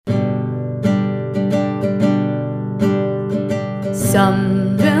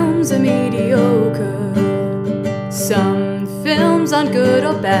Some films are mediocre, some films aren't good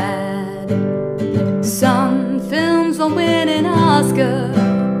or bad, some films won't win an Oscar,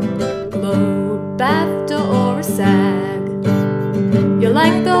 Globe, BAFTA or a SAG. You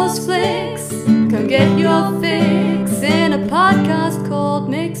like those flicks? Come get your fix in a podcast called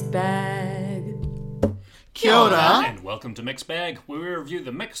Mixed Bag. Kia ora. And welcome to Mixed Bag, where we review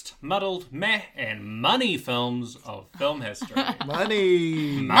the mixed, muddled, meh, and money films of film history.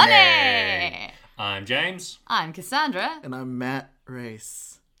 Money. Money! I'm James. I'm Cassandra. And I'm Matt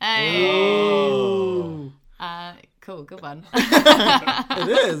Race. Hey. Oh. Cool, good one.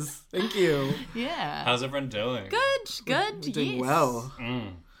 It is. Thank you. Yeah. How's everyone doing? Good, We're doing yes. well.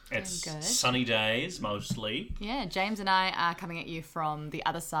 It's Doing good. sunny days, mostly. Yeah, James and I are coming at you from the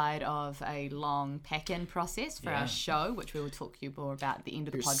other side of a long pack-in process for Yeah. our show, which we will talk to you more about at the end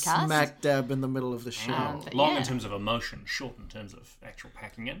of the You're podcast. smack dab in the middle of the show. But Long yeah. in terms of emotion, short in terms of actual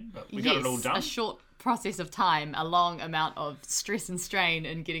packing in, but we got it all done. A short process of time, a long amount of stress and strain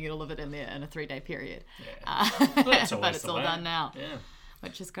in getting all of it in there in a 3-day period. That's always But it's the all way. done now, Yeah.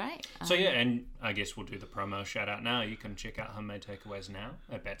 which is great. So yeah, and I guess we'll do the promo shout out now. You can check out Homemade Takeaways now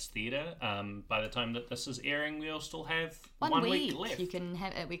at Bats Theatre. By the time that this is airing, we'll still have one week left. You can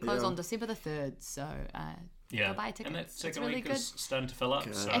have it. We close Yeah. on December the 3rd, so go buy tickets. And that It's second really week good. is starting to fill up.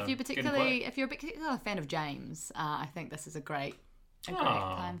 So If you're get in if you're a particular fan of James, I think this is a great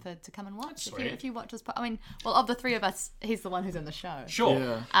time to come and watch. If you watch this, of the three of us, he's the one who's in the show. Sure.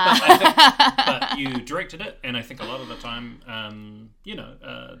 Yeah. But you directed it, and I think a lot of the time,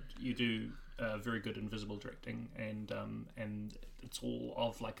 you do very good invisible directing, and it's all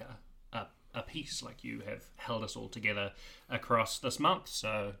of like a piece. Like you have held us all together across this month.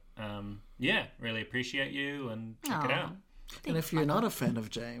 So really appreciate you, and check it out. And if you're not a fan of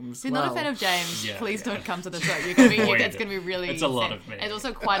James, If you're not a fan of James, Yeah. please don't come to the show. You're gonna be, Avoid it's it. going to be really. It's a lot sad. of me. It's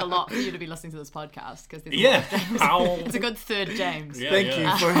also quite a lot for you to be listening to this podcast because there's Yeah. a lot of James. How? It's a good third James. Yeah, thank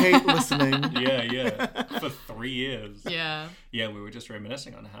yeah. you for hate listening. Yeah. For 3 years. Yeah. Yeah, we were just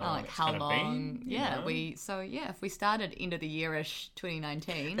reminiscing on how long Like it's how kind of long? been. you Yeah, know? if we started end of the year-ish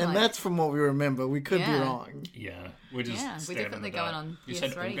 2019, And like, that's from what we remember. We could be Yeah. wrong. Yeah, we're just Yeah, we're staring in definitely the going dark. on You year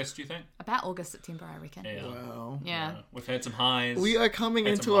said 3. August, do you think? about August, September, I reckon. Yeah. Wow. Yeah. We've had some highs. We are coming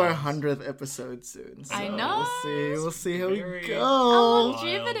Had into some our lows. 100th episode soon. So I know. We'll see how we Very go.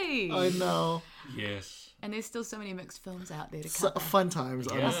 Longevity. I know. Yes. And there's still so many mixed films out there to So, cover. fun times,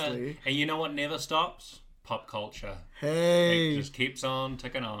 Yeah. honestly. And you know what never stops? Pop culture. It Hey. just keeps on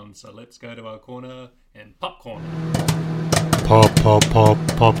ticking on. So let's go to our corner and popcorn.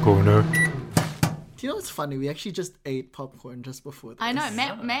 Popcorner. Do you know what's funny? We actually just ate popcorn just before this. I know. Our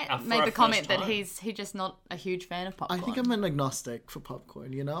Matt for made our the comment first that time. he's just not a huge fan of I popcorn. think I'm an agnostic for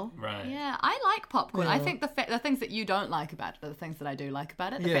popcorn, you know? Right. Yeah, I like popcorn. I Yeah. think the things that you don't like about it are the things that I do like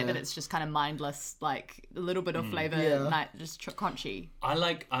about it. The Yeah. fact that it's just kind of mindless, like a little bit of flavor, Yeah. just crunchy. I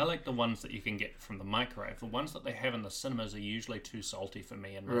like the ones that you can get from the microwave. The ones that they have in the cinemas are usually too salty for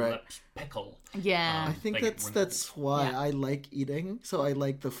me, and my Right. lips pickle. Yeah. I think They get that's why Yeah. I like eating. So I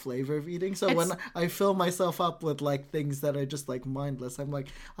like the flavor of eating. So It's- when I fill myself up with like things that are just like mindless, I'm like,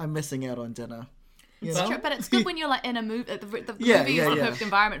 I'm missing out on dinner. You It's know? true, but it's good when you're like in a movie. The Yeah, movie yeah, is the yeah. perfect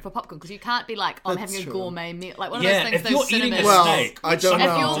environment for popcorn because you can't be like, I'm That's having a true. gourmet meal. Like one of Yeah, those things. if those you're eating a cinemas. Well, steak, I which don't some know. If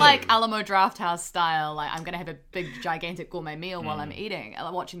you're people like do. Alamo Drafthouse style, like I'm gonna have a big gigantic gourmet meal while I'm eating,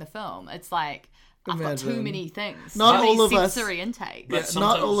 watching the film. It's like I've got too Imagine. many things. Not too many all of us- sensory intake. But Yeah, not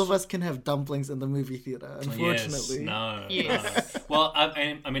sometimes- all of us can have dumplings in the movie theater, unfortunately. Yes, no. Yes. No. Well,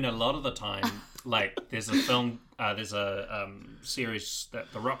 I mean, a lot of the time, like, there's a film, there's a series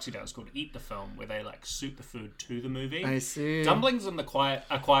that the Roxy does called Eat the Film, where they like suit the food to the movie. I see. Dumplings in A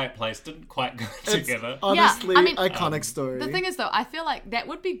Quiet Place didn't quite go It's together. honestly I mean, iconic story. The thing is, though, I feel like that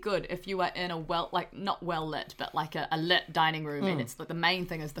would be good if you were in a not well lit, but like a lit dining room, and it's like the main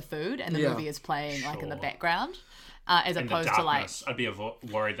thing is the food, and the Yeah. movie is playing like in the Sure. background, as In the opposed to like. darkness, I'd be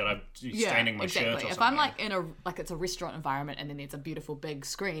worried that I'd be staining my shirt or something. If I'm like in it's a restaurant environment and then there's a beautiful big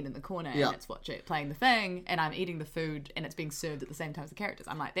screen in the corner Yeah. and it's playing the thing and I'm eating the food and it's being served at the same time as the characters,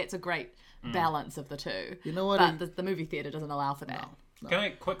 I'm like, that's a great balance of the two. You know what But the movie theater doesn't allow for that. Can I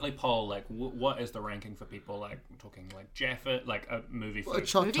quickly poll, like, what is the ranking for people, like, we're talking, like, Jaffa, like, a movie food?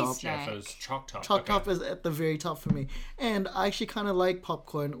 Choc Movie Top. snack. Jaffa's Choc Top. Choc okay. Top is at the very top for me. And I actually kind of like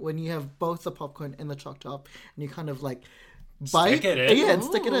popcorn when you have both the popcorn and the Choc Top and you kind of like bite. Stick it in? Yeah, and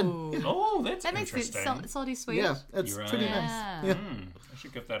stick it in. Ooh. Oh, that's That makes interesting. sense. Salty sweet. Yeah, it's You're pretty right. nice. Yeah. Yeah. I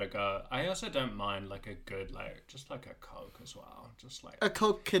should give that a go. I also don't mind, like, a good, like, just like a Coke as well. Just like, A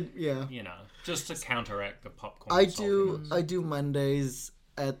Coke could, yeah. you know, just to counteract the popcorn. I saltiness. do Mondays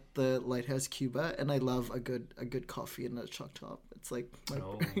at the Lighthouse Cuba, and I love a good coffee and a choc top. It's like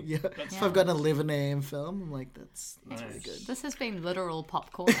yeah. If I've got an 11 a.m. film, I'm like that's really good. This has been literal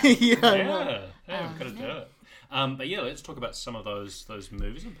popcorn. Yeah, we've got to do it. But yeah, let's talk about some of those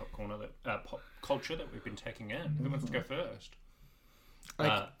movies and pop culture that we've been taking in. Who wants to go first?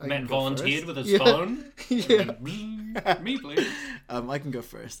 I Matt can go volunteered first. with his phone. Me, please. I can go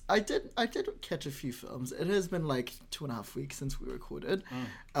first. I did catch a few films. It has been like 2.5 weeks since we recorded.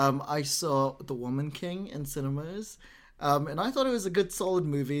 I saw The Woman King in cinemas, and I thought it was a good, solid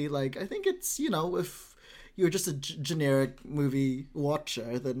movie. Like, I think it's, if you're just a generic movie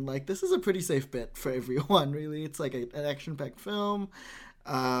watcher, then like this is a pretty safe bet for everyone. Really, it's like an action-packed film.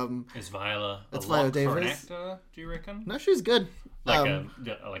 Is Viola a Viola lock for an Davis. actor? Do you reckon? No, she's good.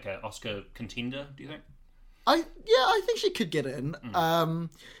 Like a Oscar contender? Do you think? I think she could get in.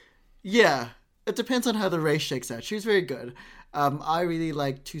 Yeah, it depends on how the race shakes out. She was very good. I really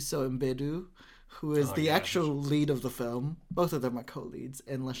like Tuso Mbedu, who is the actual lead of the film. Both of them are co-leads,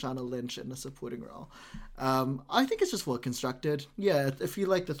 and Lashana Lynch in a supporting role. I think it's just well constructed. Yeah, if you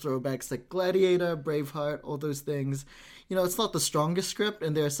like the throwbacks like Gladiator, Braveheart, all those things, it's not the strongest script,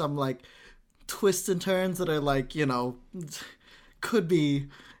 and there are some like twists and turns that are like, could be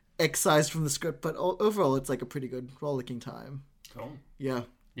excised from the script, but overall it's like a pretty good rollicking time. Cool. Yeah.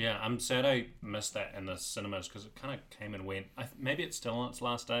 Yeah, I'm sad I missed that in the cinemas because it kind of came and went. Maybe it's still on its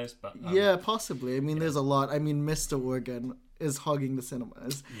last days, but... yeah, possibly. I mean, there's a lot. I mean, Mr. Oregon is hogging the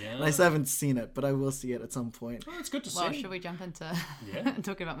cinemas. Yeah. And I still haven't seen it, but I will see it at some point. Oh, it's good to Well, see. should we jump into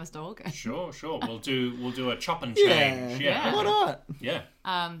talking about Mr. Organ? Sure. We'll do a chop and change. Yeah. Why not? Yeah.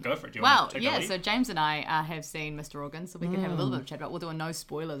 Go for it. Do you want to take a lead? So James and I have seen Mr. Organ, so we can have a little bit of chat about. We'll do a no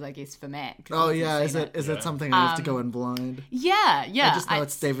spoilers, I guess, for Matt. 'cause Oh, he hasn't yeah. seen Is it something I have to go in blind? Yeah. I just know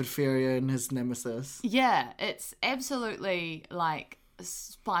it's David Ferrier and his nemesis. Yeah, it's absolutely like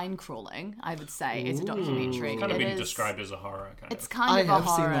spine crawling, I would say, as a documentary. Kind of It been is- described as a horror. It's kind of a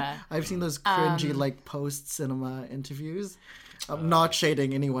horror. seen it. I've seen those cringy like post-cinema interviews. I'm not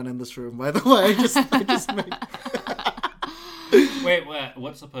shading anyone in this room, by the way. I just make... Wait,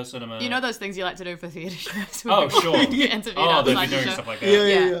 what's the post-cinema? You know those things you like to do for theatre shows? Oh, sure. You interview Oh, outside they've the been doing show. stuff like that.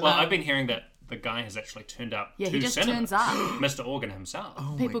 Yeah. Well, I've been hearing that the guy has actually turned up Yeah, to he just cinema. turns up. Mr. Organ himself.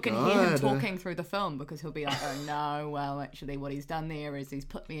 Oh People my can hear him God. talking through the film because he'll be like, oh no, well, actually what he's done there is he's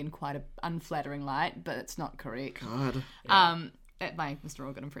put me in quite an unflattering light, but it's not correct. God. At my Mr.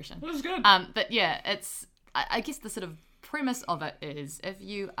 Organ impression. That was good. But yeah, it's, I guess the sort of premise of it is if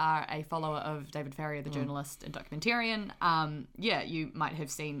you are a follower of David Farrier, the journalist and documentarian, you might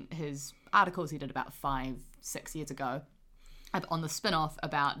have seen his articles he did about 5-6 years ago on the spin-off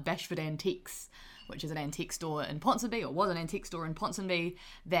about Bashford Antiques, which is an antique store in Ponsonby, or was an antique store in Ponsonby,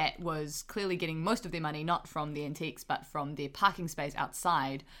 that was clearly getting most of their money not from the antiques, but from their parking space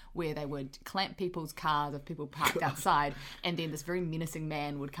outside, where they would clamp people's cars if people parked outside, and then this very menacing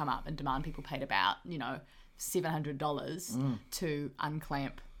man would come up and demand people paid about, $700 to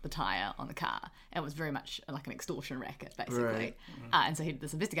unclamp the tyre on the car. And it was very much like an extortion racket, basically. Right. And so he did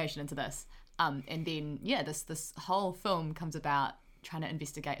this investigation into this. And then, this whole film comes about trying to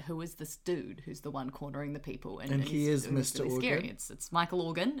investigate who is this dude who's the one cornering the people. And he is it was Mr. really scary. Organ? It's Michael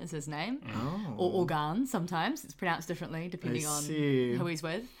Organ is his name. Or Organ sometimes. It's pronounced differently depending on see. who he's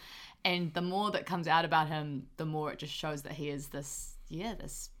with. And the more that comes out about him, the more it just shows that he is this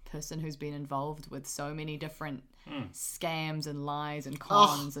person who's been involved with so many different scams and lies and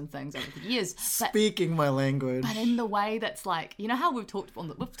cons and things over the years. Speaking my language. But in the way that's like, how we've talked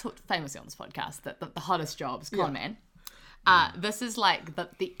famously on this podcast that the hottest job is con man. This is like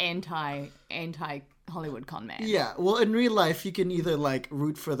the anti Hollywood con man. Yeah, well, in real life, you can either like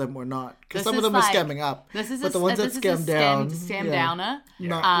root for them or not, because This some of is them like- are scamming up. This is but the ones that scam down, downer.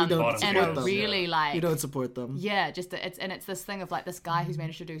 no, Yeah. we don't Bottom And support a feeders. them. really like You don't support them. Yeah, it's this thing of like this guy who's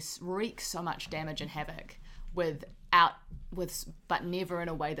managed to wreak so much damage and havoc but never in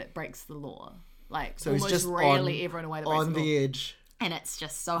a way that breaks the law. Like So he's almost just rarely ever in a way that breaks on the law. the edge. And it's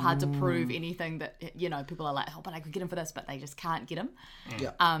just so hard to prove anything that people are like, oh, but I could get him for this, but they just can't get him.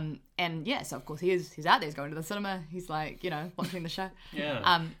 Yeah. And so of course he's out there, he's going to the cinema, he's like, watching the show.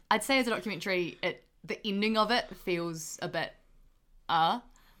 Yeah. I'd say as a documentary, the ending of it feels a bit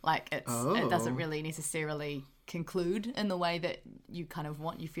like it doesn't really necessarily conclude in the way that you kind of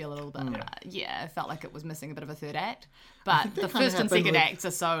want. You feel a little bit it felt like it was missing a bit of a third act, but the that kinda first and happened second with- acts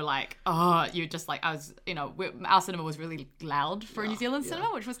are so like you just like I was our cinema was really loud for a New Zealand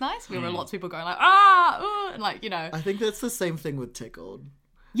cinema, which was nice. We were lots of people going like and like I think that's the same thing with Tickled.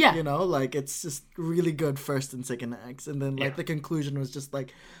 yeah Like it's just really good first and second acts, and then like the conclusion was just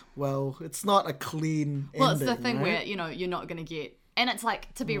like, well, it's not a clean well ending, it's the thing right? where you're not going to get And it's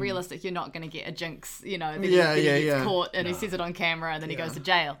like, to be realistic, you're not going to get a jinx, you know, that he gets caught and he says it on camera and then he goes to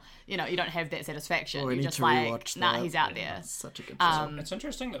jail. You know, you don't have that satisfaction. You're just like, he's out there. That's such a good film. It's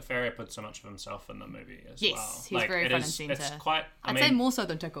interesting that Farrier put so much of himself in the movie as well. Yes, he's very front and centre. It's quite... I'd say more so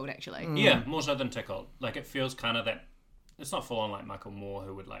than Tickled, actually. Yeah, more so than Tickled. Like, it feels kind of that... It's not full on like Michael Moore,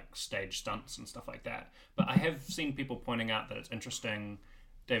 who would like stage stunts and stuff like that. But I have seen people pointing out that it's interesting...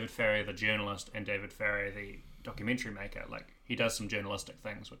 David Farrier, the journalist, and David Farrier, the documentary maker, like, he does some journalistic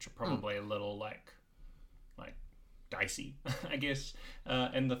things which are probably a little like dicey, I guess,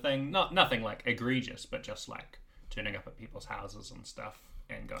 in the thing. Nothing like egregious, but just like turning up at people's houses and stuff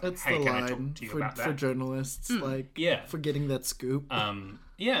and going, That's hey, the can I line talk to you about that? for journalists, for getting that scoop.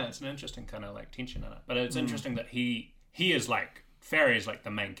 Yeah, it's an interesting kind of like tension in it. But it's interesting that he is like, Farrier is like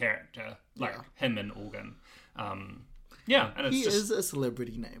the main character, like him and Organ. Yeah, and it's he is a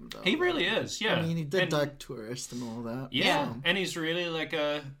celebrity name, though. He really is, yeah. I mean, he did Dark Tourist and all that. Yeah, and he's really like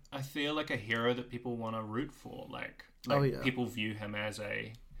I feel like a hero that people want to root for. Like people view him as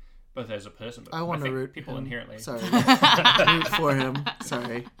both as a person, but I want to root people him. inherently. Sorry. root for him.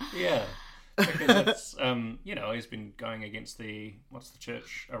 Sorry. Yeah. Because it's, he's been going against what's the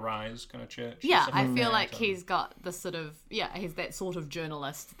church, Arise kind of church. Yeah, I feel like he's got this sort of, he's that sort of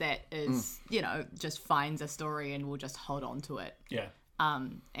journalist that is, just finds a story and will just hold on to it. Yeah.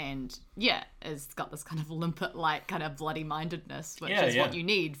 Has got this kind of limpet, like, kind of bloody-mindedness, which is what you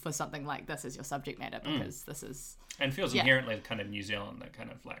need for something like this as your subject matter, because this is... And feels inherently kind of New Zealand, that kind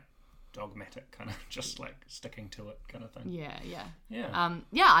of, like, dogmatic kind of just like sticking to it kind of thing. Yeah.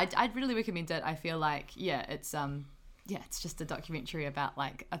 I'd really recommend it. I feel like it's just a documentary about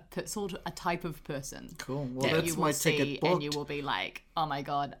like sort of a type of person. Cool. Well, that that's you will my see ticket booked. and you will be like, oh my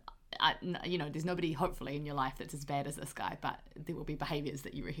god, there's nobody hopefully in your life that's as bad as this guy, but there will be behaviors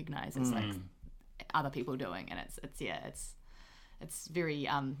that you recognize as like other people doing, and it's very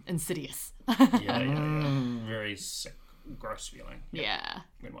insidious. Very sick, gross feeling.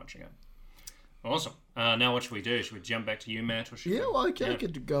 When watching it. Awesome. Now what should we do? Should we jump back to you, Matt? Or should I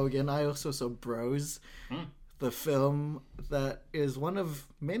could go again. I also saw Bros, the film that is one of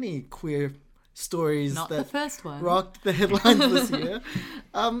many queer stories Not that the first one. rocked the headlines this year.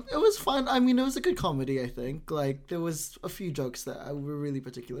 It was fun. I mean, it was a good comedy, I think. Like, there was a few jokes that were really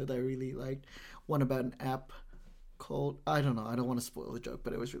particular that I really liked. One about an app called, I don't know, I don't want to spoil the joke,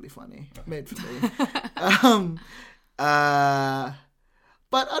 but it was really funny. Made for me.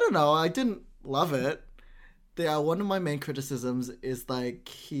 But I don't know, I didn't love it. One of my main criticisms is like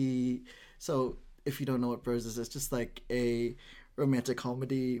so if you don't know what Bros is, it's just like a romantic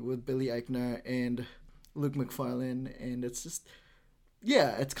comedy with Billy Eichner and Luke McFarlane, and it's just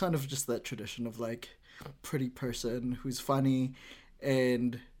it's kind of just that tradition of like pretty person who's funny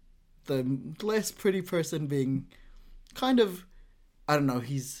and the less pretty person being kind of, I don't know,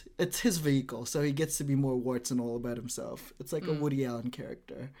 it's his vehicle, so he gets to be more warts and all about himself. It's like a Woody Allen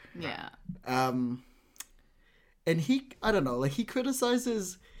character. Yeah. And he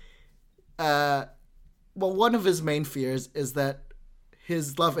criticizes, one of his main fears is that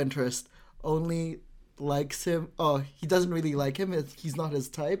his love interest only likes him, he doesn't really like him, he's not his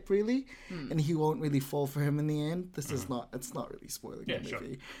type, really, and he won't really fall for him in the end. It's not really spoiling the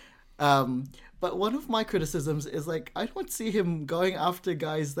movie. Sure. But one of my criticisms is like, I don't see him going after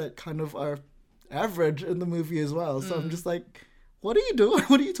guys that kind of are average in the movie as well. So I'm just like, what are you doing?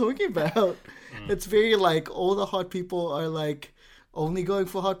 What are you talking about? It's very like, all the hot people are like only going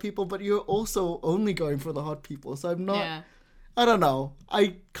for hot people, but you're also only going for the hot people. So I'm not, I don't know.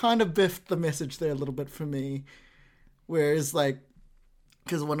 I kind of biffed the message there a little bit for me. Whereas like,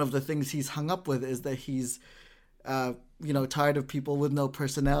 because one of the things he's hung up with is that he's, tired of people with no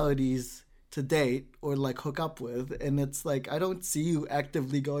personalities to date or like hook up with, and it's like, I don't see you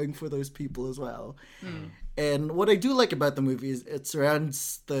actively going for those people as well. And what I do like about the movie is it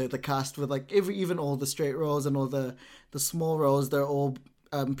surrounds the cast with like even all the straight roles and all the small roles, they're all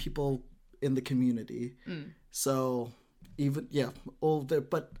people in the community. So even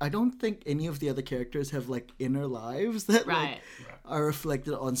but I don't think any of the other characters have like inner lives that are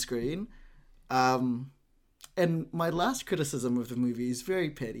reflected on screen. And my last criticism of the movie is very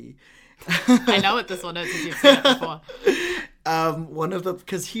petty. I know what this one is, because you've seen it before.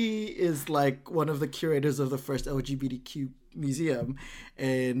 Because he is like one of the curators of the first LGBTQ museum,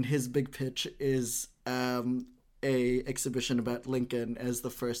 and his big pitch is a exhibition about Lincoln as the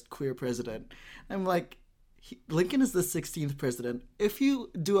first queer president. I'm like, Lincoln is the 16th president. If you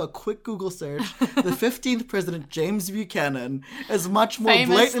do a quick Google search, the 15th president, James Buchanan, is much more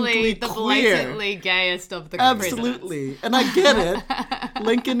blatantly the queer. Blatantly gayest of the Absolutely. presidents. And I get it.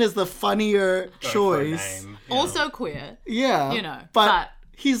 Lincoln is the funnier choice. Also queer. Yeah, You know, but but-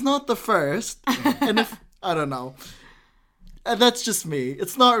 he's not the first. And if I don't know, and that's just me.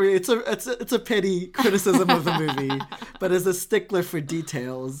 It's not really. It's a petty criticism of the movie, but as a stickler for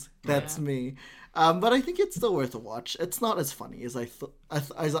details, that's me. But I think it's still worth a watch. It's not as funny as I thought.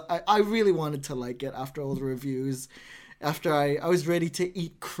 I really wanted to like it after all the reviews. After I was ready to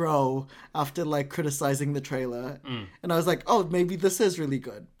eat crow after like criticizing the trailer, and I was like, oh, maybe this is really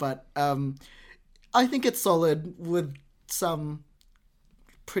good. But I think it's solid with some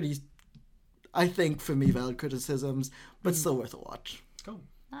pretty, I think for me, valid criticisms, but still worth a watch. Cool.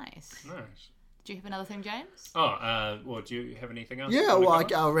 Nice. Nice. Do you have another thing, James? Oh, well, do you have anything else? Yeah, you well, wanna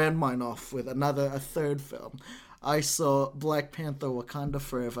cover? I ran mine off with a third film. I saw Black Panther: Wakanda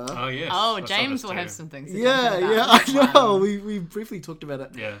Forever. Oh, yes. Oh, I saw James this will too. have some things to Yeah, complain yeah, about. I know. We briefly talked about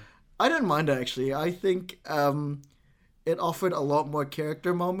it. Yeah. I didn't mind it actually. I think it offered a lot more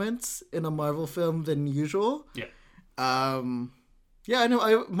character moments in a Marvel film than usual. Yeah. Yeah, I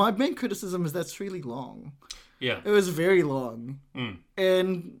know. My main criticism is that's really long. Yeah. It was very long,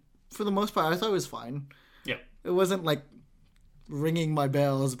 and for the most part, I thought it was fine. Yeah. It wasn't like ringing my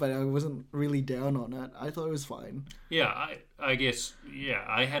bells, but I wasn't really down on it. I thought it was fine. Yeah, I guess, yeah,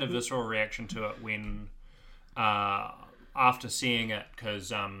 I had a visceral reaction to it when, after seeing it,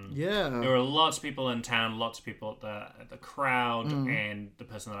 because Yeah. there were lots of people in town, lots of people at the crowd, and the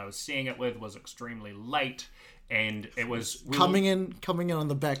person that I was seeing it with was extremely late, and it was... Coming in on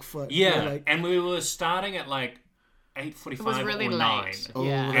the back foot. Yeah, Like, and we were starting at like 8:45 It was really or late. 9.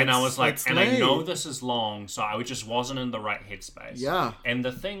 Yeah. And I was like, that's and I late. know this is long, so I just wasn't in the right headspace. Yeah. And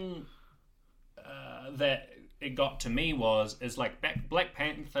the thing that it got to me is like Black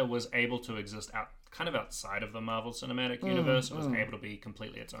Panther was able to exist kind of outside of the Marvel Cinematic Universe. It was able to be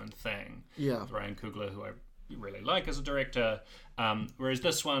completely its own thing. Yeah. With Ryan Coogler, who I really like as a director. Whereas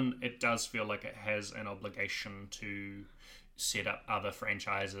this one, it does feel like it has an obligation to set up other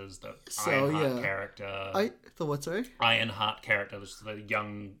franchises. The Ironheart character. I thought what? Sorry. Ironheart character, this is the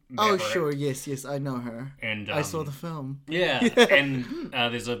young Oh, Maverick. sure. Yes, I know her. And I saw the film. Yeah, and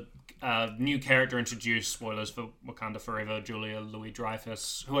there's a new character introduced, spoilers for Wakanda Forever, Julia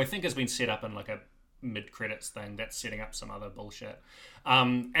Louis-Dreyfus, who I think has been set up in like a mid-credits thing that's setting up some other bullshit.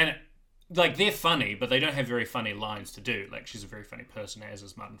 Like, they're funny, but they don't have very funny lines to do. Like, she's a very funny person, as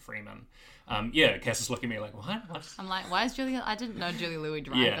is Martin Freeman. Yeah, Cass is looking at me like, what? I'm like, why is Julia... I didn't know Julia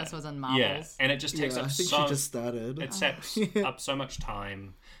Louis-Dreyfus was in Marvels. Yeah, and it just takes Yeah, up I think so... she just started. It sets up so much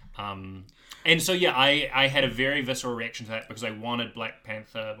time. And so, yeah, I had a very visceral reaction to that because I wanted Black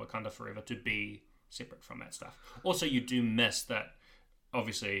Panther Wakanda Forever to be separate from that stuff. Also, you do miss that,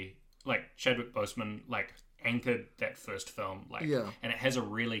 obviously, like, Chadwick Boseman, like, anchored that first film, like, and it has a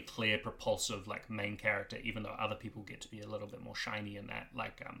really clear, propulsive, like, main character, even though other people get to be a little bit more shiny in that,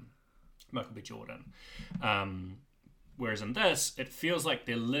 like, Michael B. Jordan. Whereas in this, it feels like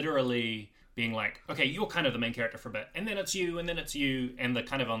they're literally being like, okay, you're kind of the main character for a bit, and then it's you, and the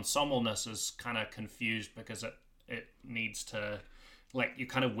kind of ensembleness is kind of confused because it needs to, like, you're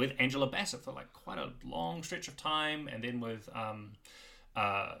kind of with Angela Bassett for, like, quite a long stretch of time, and then with,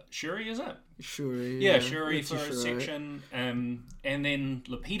 Shuri, is it? Shuri. Yeah, Shuri it's for a Shuri. section. And then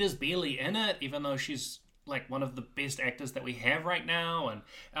Lupita's barely in it, even though she's like one of the best actors that we have right now. And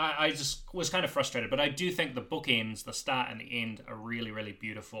I just was kind of frustrated. But I do think the bookends, the start and the end, are really, really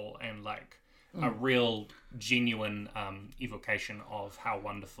beautiful and like a real genuine evocation of how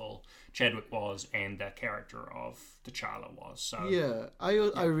wonderful Chadwick was and the character of T'Challa was. So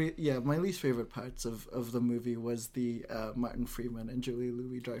Yeah, my least favorite parts of the movie was the Martin Freeman and Julia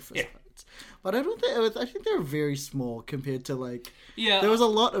Louis-Dreyfus parts. But I don't think I think they're very small compared to like there was a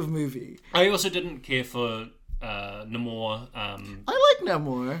lot of movie. I also didn't care for Namor. I like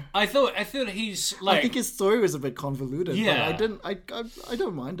Namor. I thought he's like. I think his story was a bit convoluted. Yeah. But I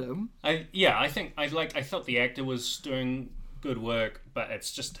don't mind him. I thought the actor was doing good work, but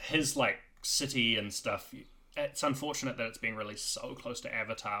it's just his like city and stuff. It's unfortunate that it's being released so close to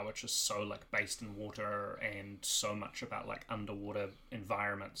Avatar, which is so like based in water and so much about like underwater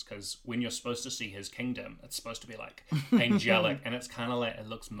environments. Because when you're supposed to see his kingdom, it's supposed to be like angelic, and it's kind of like it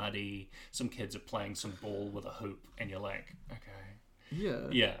looks muddy. Some kids are playing some ball with a hoop, and you're like, okay.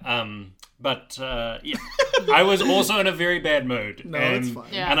 Yeah. I was also in a very bad mood. No, and, it's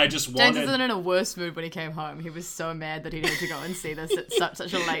fine. Yeah. And I just James wanted... was in a worse mood when he came home. He was so mad that he had to go and see this at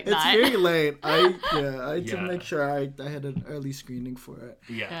such a late It's night. very late. I did Yeah. make sure I had an early screening for it.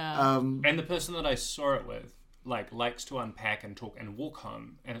 Yeah. And the person that I saw it with, like, likes to unpack and talk and walk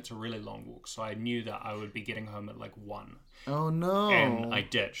home, and it's a really long walk. So I knew that I would be getting home at, like, 1. Oh, no. And I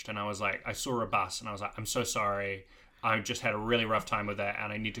ditched, and I was like, I saw a bus, and I was like, I'm so sorry. I just had a really rough time with that,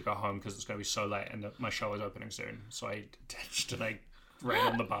 and I need to go home because it's going to be so late, and my show is opening soon. So I ditched and I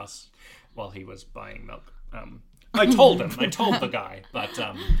ran on the bus while he was buying milk. I told the guy, but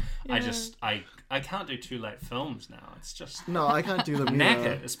I can't do too late films now. It's just No, I can't do them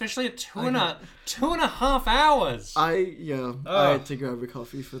knackered, especially at two and a half hours. I had to grab a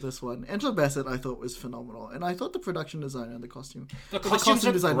coffee for this one. Angela Bassett I thought was phenomenal, and I thought the production design and the costume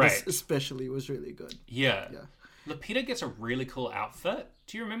design great. especially was really good. Yeah. Lupita gets a really cool outfit.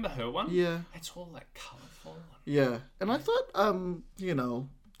 Do you remember her one? Yeah. It's all like colourful. Yeah, and I thought,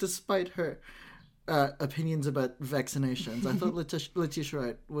 despite her opinions about vaccinations, I thought Letitia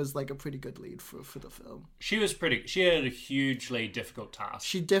Wright was like a pretty good lead for the film. She had a hugely difficult task.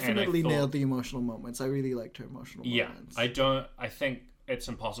 She definitely nailed the emotional moments. I really liked her emotional moments. I think it's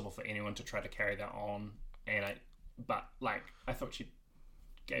impossible for anyone to try to carry that on, but I thought she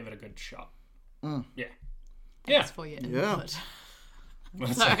gave it a good shot. Yeah. Thanks for your input.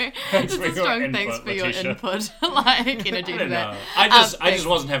 Sorry, just a strong thanks for your input, like energy to that. I just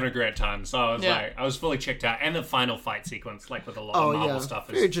wasn't having a great time, so I was I was fully checked out. And the final fight sequence, like with a lot of Marvel stuff,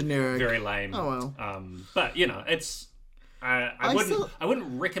 is very generic, very lame. Oh well. But it's. I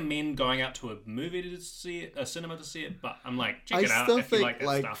wouldn't recommend going out to a movie to see it, a cinema to see it, but I'm like, check it out if you like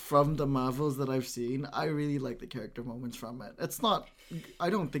that stuff. From the Marvels that I've seen, I really like the character moments from it. It's not, I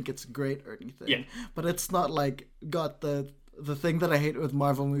don't think it's great or anything, but it's not like got the thing that I hate with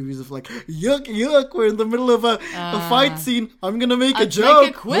Marvel movies of like, yuck, we're in the middle of a fight scene, I'm gonna make a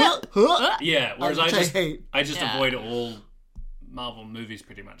joke. Make a quip. Yeah, whereas I just Yeah. avoid all Marvel movies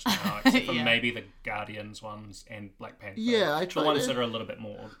pretty much now, except for maybe the Guardians ones and Black Panther. Yeah, I tried the ones that are a little bit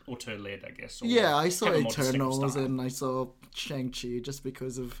more auteur-led, I guess. I saw have a more distinct Eternals style. and I saw Shang-Chi just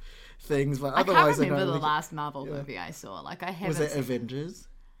because of things, but I can't otherwise remember I the don't last Marvel movie I saw. Like I haven't. Was it Avengers?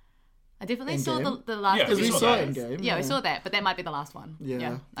 I definitely Endgame? saw the last. Yeah, Because we saw saw that. Endgame. Yeah, we saw that, but that might be the last one.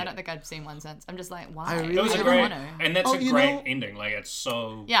 Yeah. I don't think I've seen one since. I'm just like, why? I really It was a don't great, want to. and that's Oh, a you great know- ending. Like it's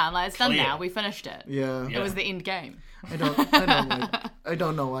so Yeah, like it's done clear. now. We finished it. Yeah. It was the end game. I'm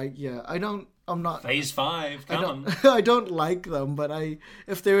not. Phase 5. Come on. I don't like them, but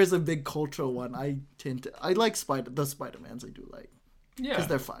if there is a big cultural one, I like the Spider-Mans. I do like Yeah, because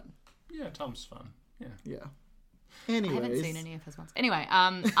they're fun. yeah. Tom's fun. Yeah. Yeah. I Anyways, haven't seen any of his ones. Anyway,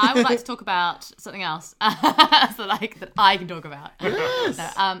 I would like to talk about something else that I can talk about. Yes.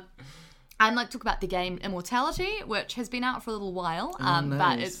 So, I'd like to talk about the game Immortality, which has been out for a little while, but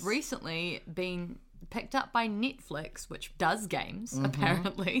nice. it's recently been picked up by Netflix, which does games,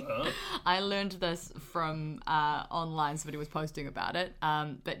 apparently. I learned this from online, somebody was posting about it.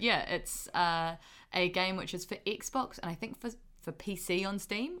 But yeah, it's a game which is for Xbox, and I think for PC on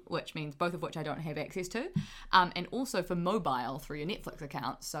Steam, which means both of which I don't have access to, and also for mobile through your Netflix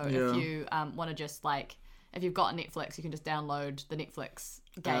account. So if you want to just if you've got Netflix, you can just download the Netflix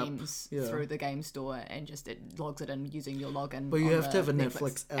games through the game store and it logs it in using your login. But you on have to have a the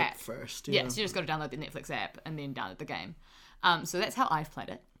Netflix app first. Yeah, so you just got to download the Netflix app and then download the game. So that's how I've played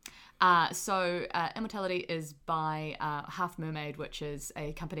it. So Immortality is by Half Mermaid, which is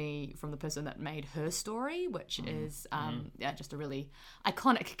a company from the person that made Her Story, which is just a really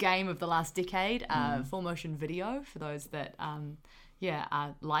iconic game of the last decade. Full motion video for those that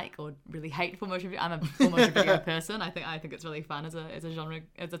like or really hate full motion video. I'm a full motion video person. I think it's really fun as a genre,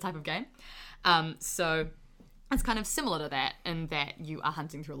 as a type of game. So it's kind of similar to that in that you are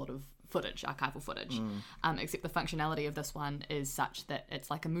hunting through a lot of footage, archival footage, except the functionality of this one is such that it's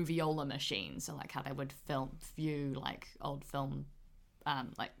like a moviola machine, so like how they would view like old film,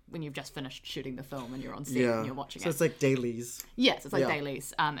 like when you've just finished shooting the film and you're on set and you're watching it. So it's like dailies. Yes, it's like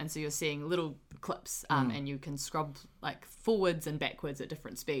dailies, and so you're seeing little clips, and you can scrub like forwards and backwards at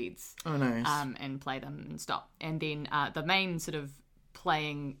different speeds. Oh, nice. And play them and stop. And then the main sort of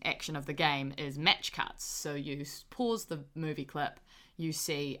playing action of the game is match cuts. So you pause the movie clip, you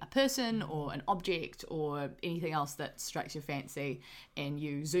see a person or an object or anything else that strikes your fancy, and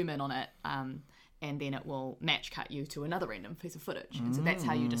you zoom in on it, and then it will match cut you to another random piece of footage. And so that's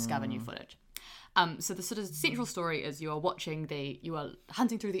how you discover new footage. So the sort of central story is you are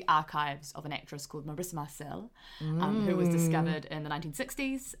hunting through the archives of an actress called Marissa Marcel, who was discovered in the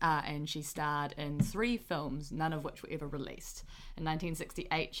 1960s, and she starred in 3 films, none of which were ever released. In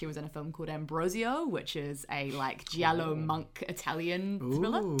 1968, she was in a film called Ambrosio, which is a giallo monk Italian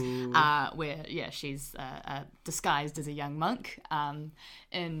thriller, where she's disguised as a young monk. In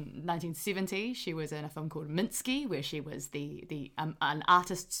 1970, she was in a film called Minsky, where she was an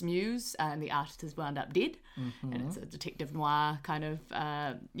artist's muse, and the artist has wound up dead, and it's a detective noir kind of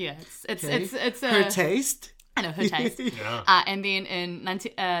it's her taste. I know her taste. Yeah. And then in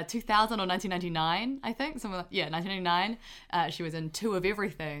 2000 or 1999, I think, 1999, she was in Two of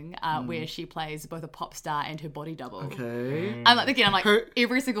Everything, where she plays both a pop star and her body double. Okay. I'm like, Her-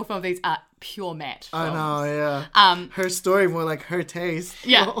 every single film of these are pure Matt I films. know, yeah. Her story more like her taste.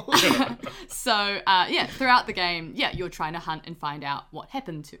 Yeah. So, throughout the game, you're trying to hunt and find out what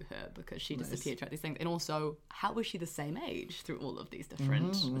happened to her because she disappeared throughout these things. And also, how was she the same age through all of these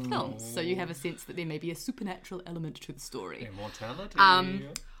different films? So you have a sense that there may be a supernatural element to the story. Immortality.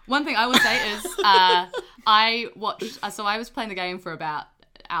 One thing I would say is I watched... so I was playing the game for about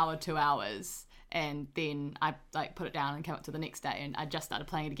an hour, 2 hours... And then I put it down and came up to the next day and I just started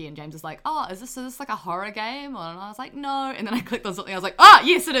playing it again. James was like, oh, is this like a horror game? And I was like, no. And then I clicked on something. I was like,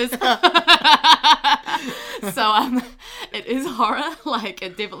 yes, it is. So it is horror. Like,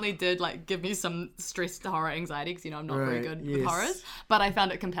 it definitely did give me some stress, horror, anxiety because, I'm not very good with horrors. But I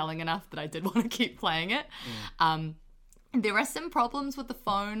found it compelling enough that I did want to keep playing it. There are some problems with the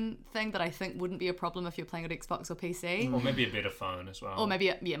phone thing that I think wouldn't be a problem if you're playing on Xbox or PC. Or maybe a better phone as well. Or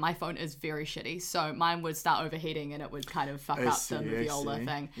maybe, my phone is very shitty. So mine would start overheating and it would kind of fuck up the moviola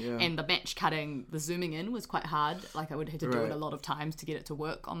thing. Yeah. And the match cutting, the zooming in was quite hard. Like I would have to do it a lot of times to get it to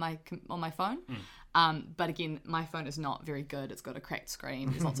work on my phone. But again, my phone is not very good. It's got a cracked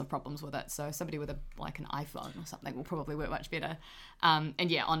screen. There's lots of problems with it. So somebody with an iPhone or something will probably work much better. And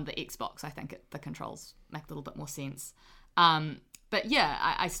on the Xbox, I think the controls make a little bit more sense. But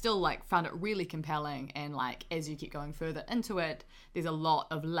I still found it really compelling, and as you keep going further into it, there's a lot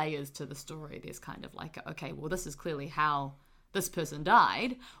of layers to the story. There's kind of okay, well, this is clearly how this person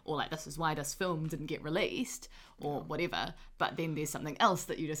died, or this is why this film didn't get released, or whatever. But then there's something else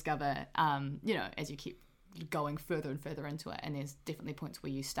that you discover, as you keep going further and further into it, and there's definitely points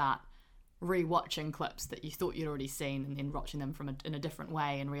where you start re-watching clips that you thought you'd already seen and then watching them in a different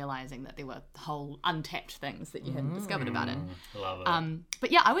way and realizing that there were whole untapped things that you hadn't discovered about it. Love it.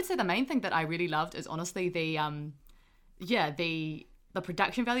 But I would say the main thing that I really loved is honestly the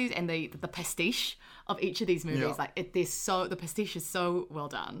production values and the pastiche of each of these movies. The pastiche is so well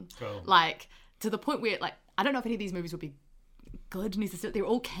done. Cool. To the point where I don't know if any of these movies would be good necessarily. They're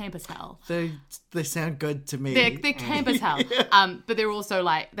all camp as hell. They sound good to me. They're camp as hell. But they're also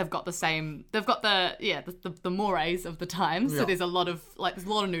they've got the mores of the time. So there's a lot of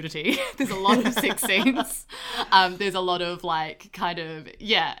nudity. There's a lot of sex scenes. There's a lot of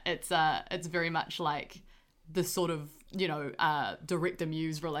it's very much the sort of director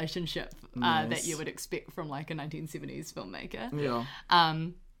muse relationship that you would expect from a 1970s filmmaker. Yeah.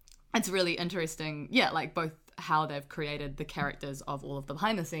 It's really interesting. Both how they've created the characters of all of the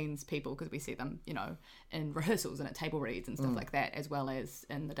behind the scenes people, because we see them, in rehearsals and at table reads and stuff like that, as well as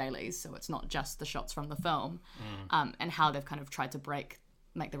in the dailies. So it's not just the shots from the film, and how they've kind of tried to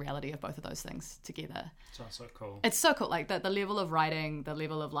make the reality of both of those things together. Sounds so cool. It's so cool. The level of writing, the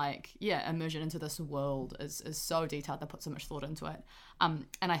level of immersion into this world is so detailed. They put so much thought into it. And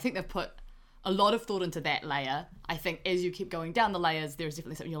I think they've put a lot of thought into that layer. I think as you keep going down the layers, there's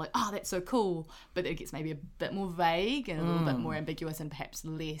definitely something you're like, oh, that's so cool, but it gets maybe a bit more vague and a little bit more ambiguous and perhaps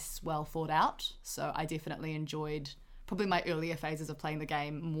less well thought out. So I definitely enjoyed probably my earlier phases of playing the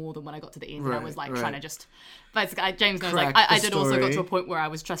game more than when I got to the end. And I was trying to just basically, James knows, I did also got to a point where I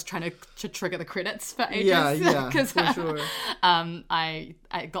was just trying to trigger the credits for ages. Yeah, because for sure. I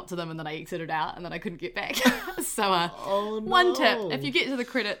got to them and then I exited out and then I couldn't get back. So one tip, if you get to the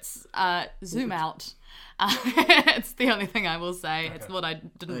credits, zoom out. It's the only thing I will say. Okay. It's what I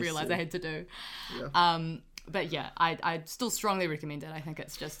didn't realize I had to do. Yeah. But I still strongly recommend it. I think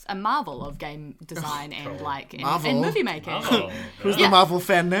it's just a marvel of game design and and movie making. Who's the Marvel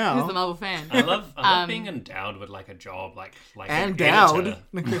fan now? Who's the Marvel fan? I love being endowed with a job like endowed.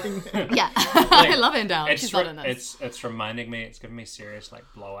 I love endowed. She's not in this. It's reminding me. It's giving me serious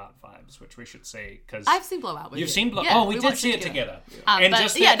Blowout vibes, which we should see because I've seen Blowout with you. You've seen Blowout. Oh, we did see it together. And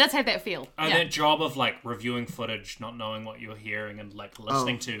just it does have that feel. And that job of reviewing footage, not knowing what you're hearing and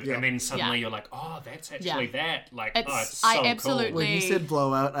listening to, and then suddenly you're like, oh, that's actually that. It's so absolutely cool. When you said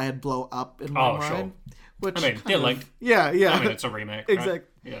Blowout, I had Blow Up in my mind. Sure. Which they're linked. Yeah. I mean, it's a remake, right?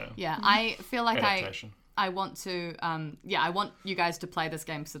 Exactly. Yeah. I feel like Adaptation. I want to, I want you guys to play this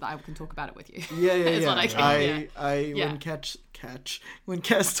game so that I can talk about it with you. Yeah. What I can. When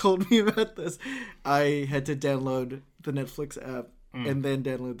Cass told me about this, I had to download the Netflix app and then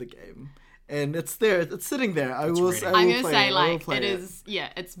download the game. and it's there. It's sitting there. I will reading. I'm play gonna say it. I will like play it is. Yeah,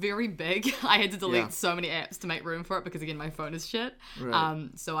 it's very big. I had to delete Yeah. so many apps to make room for it because again my phone is shit. Right.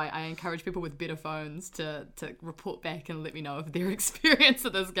 So I encourage people with better phones to report back and let me know if their experience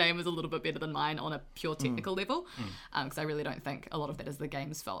of this game is a little bit better than mine on a pure technical level. Because I really don't think a lot of that is the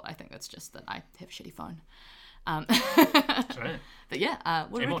game's fault. I think it's just that I have a shitty phone. That's right. But yeah,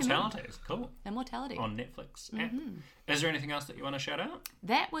 what do we recommend? Immortality is cool Immortality. on Netflix app. Is there anything else that you want to shout out?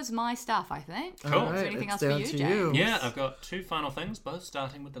 That was my stuff, I think. Cool. All Is there anything it's else for down you, to James? Yeah, I've got 2 final things, both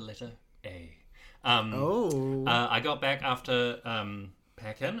starting with the letter A. Oh. I got back after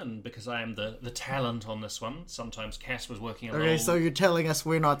pack in, and because I am the talent on this one, sometimes Cass was working a Okay, little... so you're telling us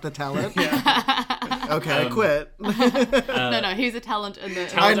we're not the talent? Okay, I quit. No, he's a talent in the.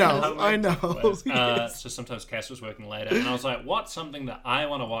 I Talent know. So sometimes Cass was working later, and I was like, what's something that I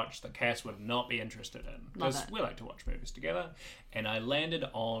want to watch that Cass would not be interested in? Because Love it. we like to watch movies together. And I landed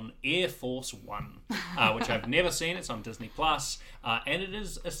on Air Force One, which I've never seen. It's on Disney Plus, and it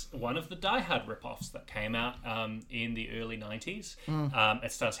is one of the Die Hard ripoffs that came out in the early 90s.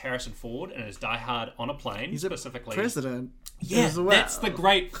 It stars Harrison Ford and is Die Hard on a plane, He's a specifically. president. Yeah, as well. that's the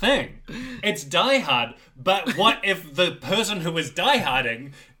great thing. It's Die Hard, but what if the person who is Die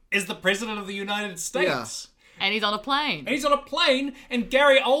Harding is the President of the United States? And he's on a plane. And he's on a plane, and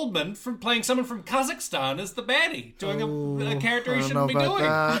Gary Oldman from playing someone from Kazakhstan is the baddie, doing a character he I don't shouldn't be know doing.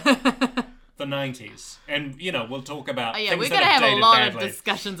 about that. The 90s. And, we'll talk about Yeah, things we're that going to have a dated lot badly. of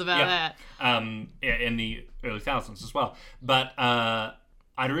discussions about that. In the early thousands as well. But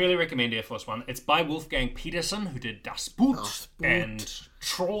I'd really recommend Air Force One. It's by Wolfgang Peterson, who did Das Boot and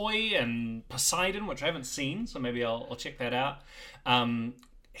Troy and Poseidon, which I haven't seen, so maybe I'll check that out.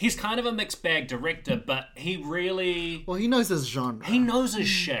 He's kind of a mixed bag director, but he really... Well, he knows his genre. He knows his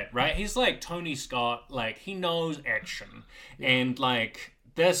shit, right? He's like Tony Scott, like, he knows action. And, like,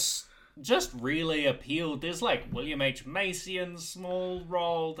 this just really appealed. There's, like, William H. Macy in small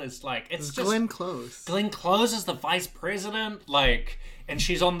role. There's, like, it's just... Glenn Close. Glenn Close is the vice president, like, and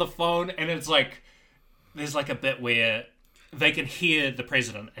she's on the phone, and it's like, there's, like, a bit where they can hear the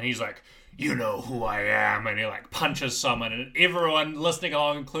president, and he's like, you know who I am, and he like punches someone, and everyone listening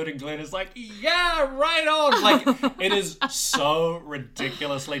along, including Glenn, is like, yeah, right on. Like, it is so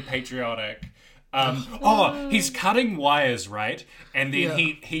ridiculously patriotic. He's cutting wires, right? And then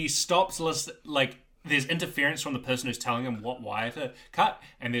he stops, like, there's interference from the person who's telling him what wire to cut,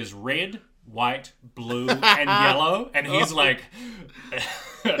 and there's red, white, blue, and yellow, and he's like,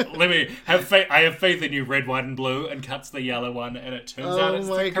 let me have faith. I have faith in you, red, white, and blue, and cuts the yellow one, and it turns out it's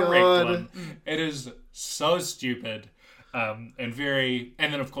the correct one. It is so stupid, and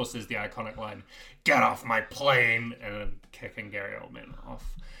then of course there's the iconic line, "Get off my plane," and then kicking Gary Oldman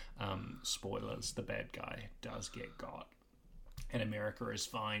off. Spoilers: the bad guy does get got, and America is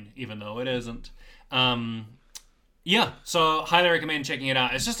fine, even though it isn't. Yeah, so highly recommend checking it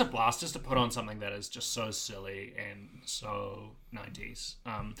out. It's just a blast just to put on something that is just so silly and so 90s.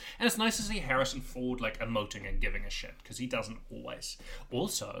 And it's nice to see Harrison Ford like emoting and giving a shit, because he doesn't always.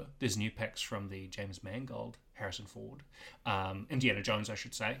 Also, there's new pics from the James Mangold Harrison Ford, Indiana Jones, I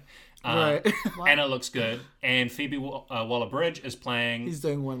should say. Right. And it looks good. And Phoebe Waller-Bridge is playing... He's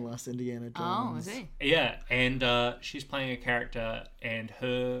doing one last Indiana Jones. Oh, is he? Yeah, and she's playing a character, and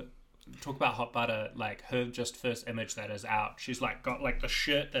her... Talk about hot butter, like her just first image that is out. She's like got like the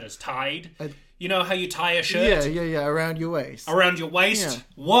shirt that is tied. You know how you tie a shirt? Yeah, around your waist. Around your waist. Yeah.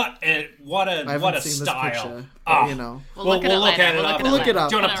 What I a haven't seen style. this picture, Oh. but, you know. We'll We'll look at it look later. at it up. Look it up.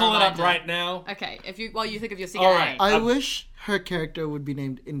 Do you want to pull it up Reminder. right now? Okay, while you think of your second All right. name. I wish her character would be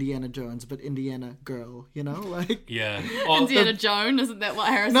named Indiana Jones, but Indiana Girl, you know? Like, Yeah. Indiana Jones, isn't that what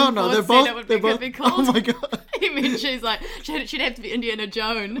Harrison no, Ford they're said both. it would They're be, both. could be called? Oh my god. He mean she's like, she'd have to be Indiana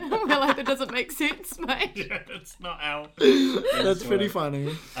Joan. We're like, that doesn't make sense, mate. That's not how. That's pretty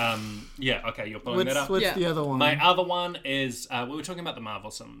funny. Yeah, okay, you're pulling that up. What's Yeah. the other one? My other one is, we were talking about the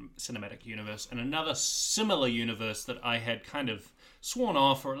Marvel Cinematic Universe, and another similar universe that I had kind of sworn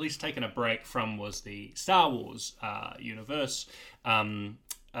off, or at least taken a break from, was the Star Wars universe. But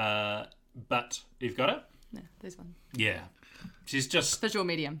you've got it? No, there's one. Yeah. She's just... Visual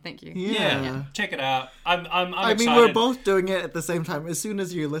medium, thank you. Yeah. Check it out. I'm I excited. mean, we're both doing it at the same time. As soon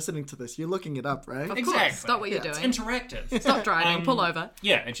as you're listening to this, you're looking it up, right? Of Exactly. course, stop what you're It's doing. interactive. Stop driving, pull over.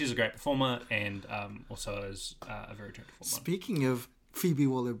 Yeah, and she's a great performer, and also is a very attractive woman. Speaking of Phoebe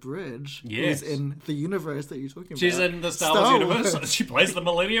Waller-Bridge, Yes. who's in the universe that you're talking She's about. in the Star Wars universe. She plays the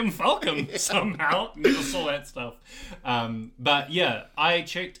Millennium Falcon somehow. Never saw that stuff. But yeah, I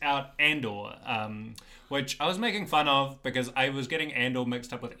checked out Andor, which I was making fun of because I was getting Andor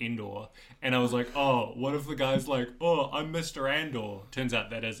mixed up with Endor, and I was like, oh, what if the guy's like, oh, I'm Mr. Andor? Turns out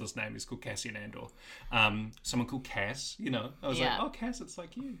that is his name. He's called Cassian Andor. Someone called Cass, you know. I was like, oh, Cass, it's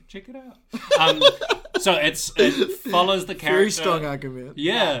like you. Check it out. So it follows the character. Very strong argument.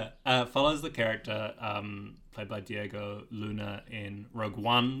 Yeah, follows the character played by Diego Luna in Rogue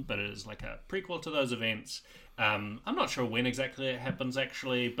One, but it is like a prequel to those events. I'm not sure when exactly it happens,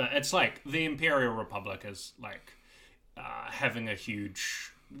 actually, but it's like the Imperial Republic is like having a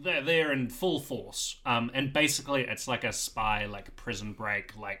huge... They're in full force. And basically it's like a spy, like Prison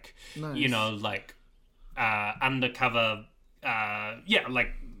Break, like, Nice. you know, like undercover,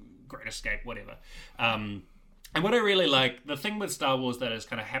 like Great Escape, whatever. And what I really like, the thing with Star Wars that has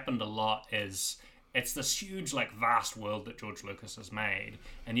kind of happened a lot is it's this huge, like, vast world that George Lucas has made,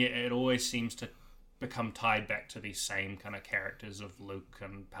 and yet it always seems to become tied back to these same kind of characters of Luke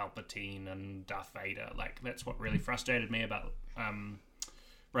and Palpatine and Darth Vader. Like, that's what really frustrated me about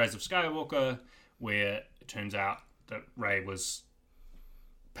Rise of Skywalker, where it turns out that Rey was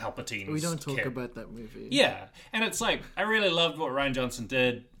Palpatine's We don't talk kid. about that movie. Yeah, and it's like I really loved what Rian Johnson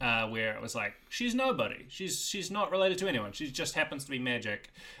did, where it was like she's nobody, she's not related to anyone, she just happens to be magic,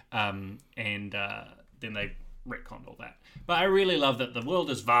 and then they retconned all that. But I really love that the world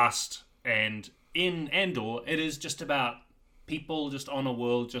is vast, and in Andor, it is just about people just on a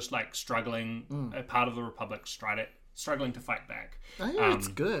world just like struggling, a part of the Republic struggling to fight back. I hear it's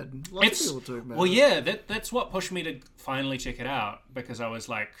good. Lots of people talk about Well, it. yeah, that's what pushed me to finally check it out, because I was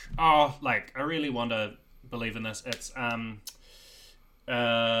like, oh, like, I really want to believe in this. It's, no,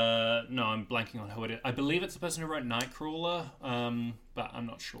 I'm blanking on who it is. I believe it's the person who wrote Nightcrawler, but I'm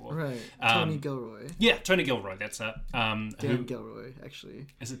not sure. Right. Tony Gilroy. Yeah, Tony Gilroy, that's it. Dan Gilroy, actually.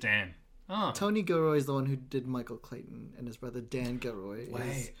 Is it Dan? Oh. Tony Gilroy is the one who did Michael Clayton, and his brother Dan Gilroy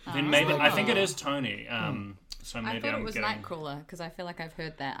is... Then maybe, I think it is Tony. So maybe I thought I'm it was getting... Nightcrawler, because I feel like I've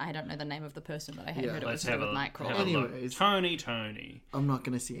heard that. I don't know the name of the person, but I had heard it Let's was have with a Nightcrawler. look. Anyways. Tony. I'm not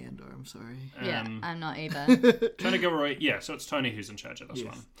going to see Andor, I'm sorry. Yeah, I'm not either. Tony Gilroy, yeah, so it's Tony who's in charge of this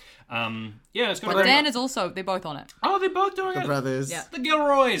one. Yeah, it's got But Dan is also, they're both on it. Oh, they're both doing The it? brothers. Yeah. The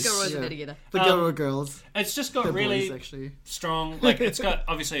Gilroys! Gilroy's Yeah. in there together. The Gilroy girls. It's just got The really boys, actually. strong, like, it's got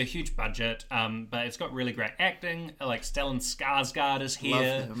obviously a huge budget, but it's got really great acting. Like, Stellan Skarsgård is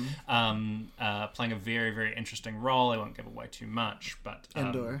here. Love playing a very, very interesting role. I won't give away too much, but...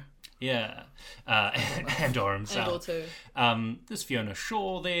 Andor. Yeah. Andor himself. Andor too. There's Fiona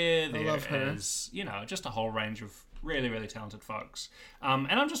Shaw there. There love her. is, you know, just a whole range of really, really talented folks.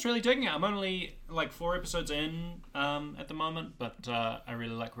 And I'm just really digging it. I'm only like 4 episodes in at the moment, but I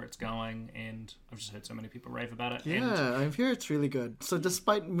really like where it's going, and I've just heard so many people rave about it. And Yeah, I hear it's really good. So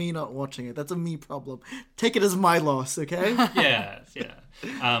despite me not watching it, that's a me problem. Take it as my loss, okay? yeah.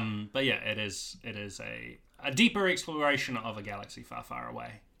 But yeah, it is a deeper exploration of a galaxy far, far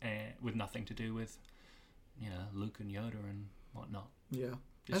away, with nothing to do with, you know, Luke and Yoda and whatnot. Yeah.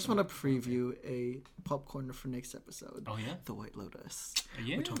 I just want to preview a popcorn for next episode. Oh yeah, The White Lotus.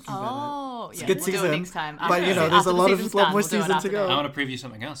 yeah. We're talking Oh, It's yeah, a good we'll do it season. next time. But, you know, there's a lot more more season to go. I want to preview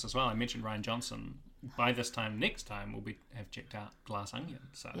something else as well. I mentioned Rian Johnson. By this time, next time, we'll have checked out Glass Onion.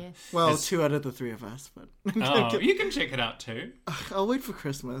 So, Yes. Well, It's- 2 out of the 3 of us, but oh, you can check it out too. I'll wait for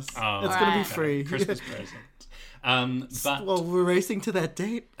Christmas. Oh, it's going to be Alright. free. Christmas present. But Well, we're racing to that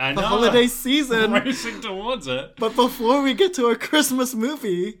date. I The know. holiday season. racing towards it, But before we get to our Christmas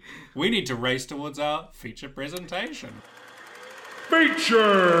movie, we need to race towards our feature presentation.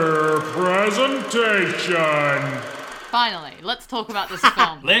 Feature presentation. Finally, let's talk about this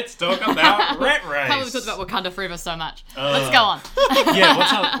film. Let's talk about Rat Race. Can't believe we talked about Wakanda Forever so much. Let's go on.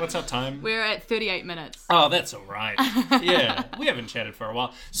 Yeah, what's our time? We're at 38 minutes. Oh, that's all right. Yeah, we haven't chatted for a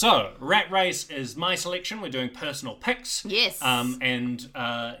while. So, Rat Race is my selection. We're doing personal picks. Yes.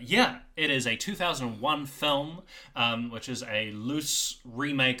 Yeah, it is a 2001 film, which is a loose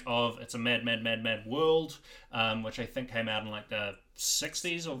remake of It's a Mad, Mad, Mad, Mad World, which I think came out in like the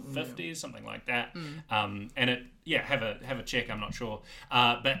 60s or 50s, something like that. And it, have a check, I'm not sure.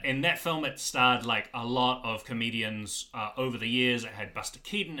 But in that film, it starred like a lot of comedians over the years. It had Buster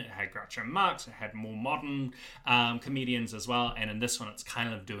Keaton, it had Groucho Marx, it had more modern comedians as well. And in this one, it's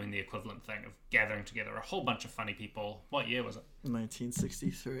kind of doing the equivalent thing of gathering together a whole bunch of funny people. What year was it?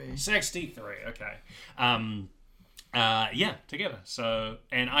 1963. 63, okay. Together. So,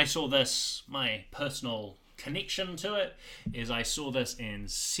 and I saw this, my personal connection to it is I saw this in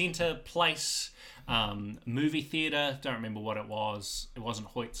Centre Place movie theatre. Don't remember what it was. It wasn't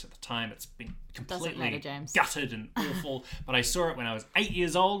Hoyt's at the time. It's been completely James. gutted and awful. But I saw it when I was 8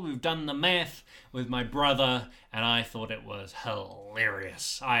 years old. We've done the math with my brother, and I thought it was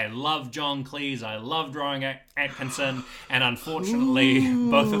hilarious. I love John Cleese. I loved Rowan Atkinson, and unfortunately,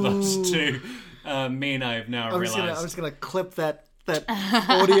 both of those two men I've now realised. I'm just gonna clip that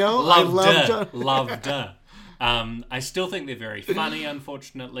audio. Loved her. I still think they're very funny,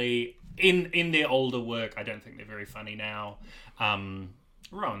 unfortunately. In their older work, I don't think they're very funny now.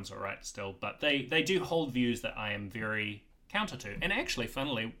 Rowan's alright still, but they do hold views that I am very counter to. And actually,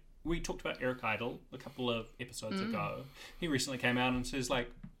 funnily, we talked about Eric Idle a couple of episodes ago. He recently came out and says, like,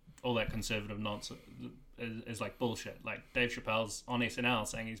 all that conservative nonsense is like bullshit. Like, Dave Chappelle's on SNL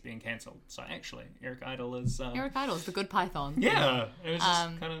saying he's being cancelled. So actually, Eric Idle is... Eric Idle's the good Python. Yeah, it was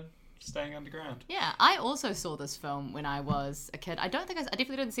just kind of staying underground. Yeah, I also saw this film when I was a kid. I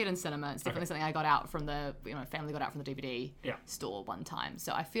definitely didn't see it in cinema. It's definitely something I got out from the, family got out from the DVD store one time.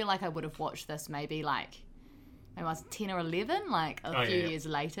 So I feel like I would have watched this maybe I was 10 or 11, like a few years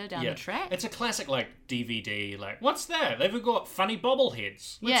later down the track. It's a classic, like, DVD, like, what's that? They've got funny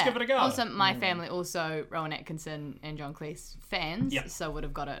bobbleheads. Let's give it a go. Also, my family also Rowan Atkinson and John Cleese fans, so would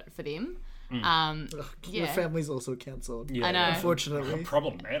have got it for them. Your family's also cancelled. Yeah, I know. Unfortunately.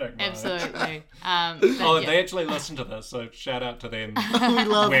 Problematic. Man. Absolutely. They actually listen to this, so shout out to them. We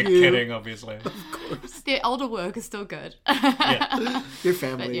love We're you. kidding, obviously. Their older work is still good. Your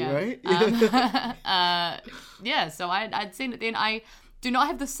family, right? So I'd seen it then. I do not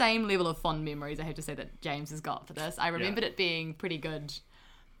have the same level of fond memories, I have to say, that James has got for this. I remembered it being pretty good,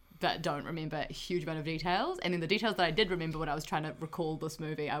 but don't remember a huge amount of details. And in the details that I did remember when I was trying to recall this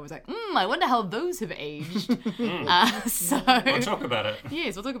movie, I was like, I wonder how those have aged. We'll talk about it.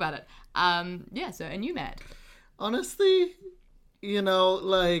 Yes, we'll talk about it. So, and you, Matt? Honestly,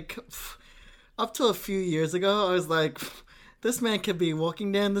 up till a few years ago, I was like, this man could be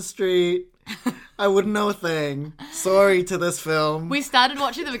walking down the street. I wouldn't know a thing. Sorry to this film. We started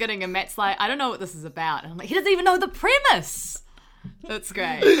watching the beginning and Matt's like, I don't know what this is about. And I'm like, he doesn't even know the premise. That's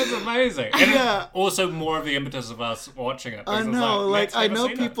great. It's amazing. And also more of the impetus of us watching it. I know, I know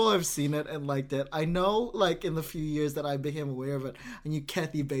people have have seen it and liked it. I know, in the few years that I became aware of it, I knew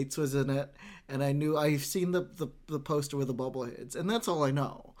Kathy Bates was in it, and I've seen the poster with the bobbleheads, and that's all I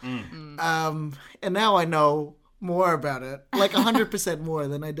know. And now I know more about it, 100% more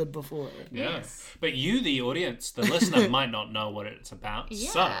than I did before. Yes. But you, the audience, the listener, might not know what it's about.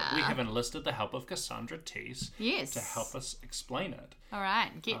 Yeah. So we have enlisted the help of Cassandra Teese to help us explain it. All right.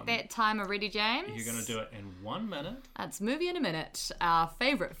 Get that timer ready, James. You're going to do it in 1 minute. It's Movie in a Minute, our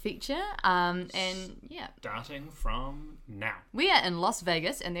favourite feature. Starting from now. We are in Las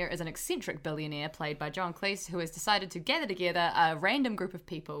Vegas, and there is an eccentric billionaire played by John Cleese who has decided to gather together a random group of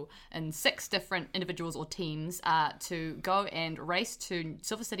people in 6 different individuals or teams to go and race to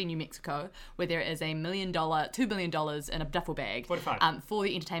Silver City, New Mexico, where there is $2 billion in a duffel bag for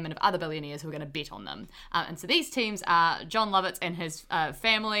the entertainment of other billionaires who are going to bet on them. And so these teams are John Lovitz and his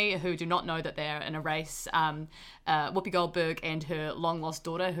family, who do not know that they're in a race, Whoopi Goldberg and her long-lost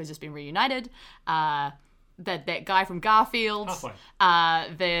daughter, who's just been reunited, that guy from Garfield,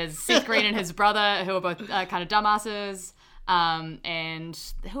 there's Seth Green and his brother, who are both kind of dumbasses, and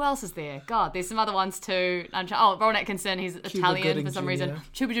who else is there? God, there's some other ones too. Rowan Atkinson, he's Italian Gooding for some Jr. reason.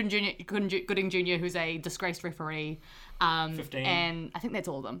 Cuba Gooding Jr., who's a disgraced referee. 15. And I think that's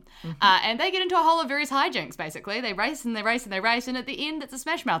all of them. And they get into a whole of various hijinks, basically. They race and they race and they race, and at the end it's a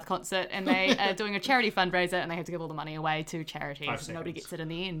Smash Mouth concert, and they are doing a charity fundraiser, and they have to give all the money away to charities. Nobody gets it in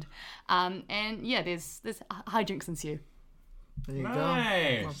the end. There's hijinks ensue. There you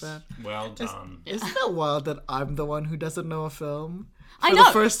Nice. go. Not bad. Well done. Isn't it wild that I'm the one who doesn't know a film? I know. For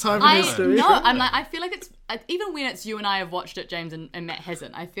the first time in history. I feel like it's, even when it's you and I have watched it, James, and Matt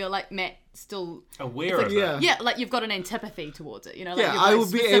hasn't, I feel like Matt still aware of it. Yeah, like you've got an antipathy towards it. You've I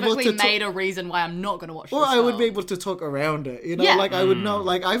would be able to made a reason why I'm not going to watch this. Or I would be able to talk around it. I would know.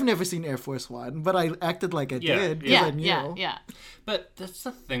 I've never seen Air Force One, but I acted like I did because I knew. Yeah. But that's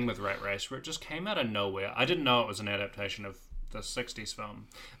the thing with Rat Race, where it just came out of nowhere. I didn't know it was an adaptation of the 60s film.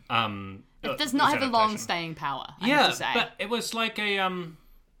 It does not have a long staying power, I have to say. But it was like a,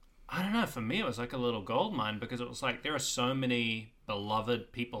 I don't know, for me it was like a little gold mine, because it was like, there are so many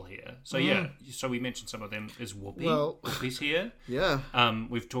beloved people here. So so we mentioned some of them. Is Whoopi. Well, Whoopi's here. Yeah.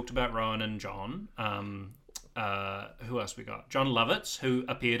 We've talked about Rowan and John. Who else we got? John Lovitz, who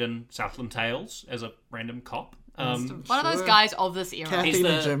appeared in Southland Tales as a random cop. One of those guys of this era. Kathy He's and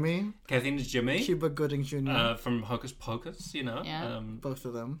the- Jimmy, Kathy and Jimmy Cuba Gooding Jr. from Hocus Pocus, you know. Yeah. Both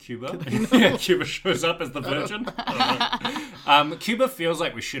of them. Cuba. Cuba shows up as the Virgin. I don't know. Cuba feels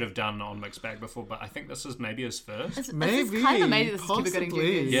like we should have done On Mixed Bag before, but I think this is maybe his first. It's Maybe, kind of amazing this is Cuba Gooding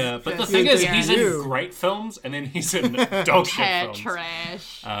possibly. Jr.'s Yeah, but the first thing is, Yeah. he's in great films and then he's in dog shit cat films.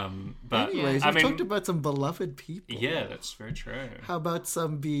 trash. But Anyways, I we've mean, talked about some beloved people. yeah, that's very true. How about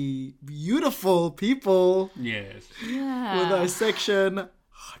some beautiful people Yes, with our section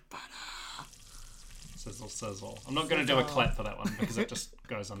Hot Butter? sizzle, sizzle. I'm not going to do a clap for that one because it just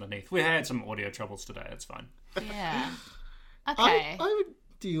goes underneath. We had some audio troubles today. It's fine. Yeah. Okay.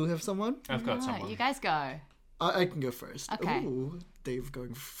 Do you have someone? I've got Right, someone. you guys go. I can go first. Okay. Ooh, Dave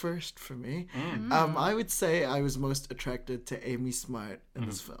going first for me. Mm. I would say I was most attracted to Amy Smart in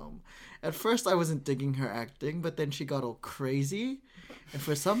this Mm-hmm. film. At first, I wasn't digging her acting, but then she got all crazy, and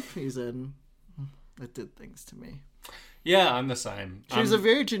for some reason, it did things to me. Yeah, I'm the same. She was a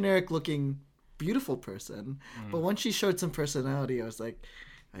very generic-looking, beautiful person, but once she showed some personality, I was like,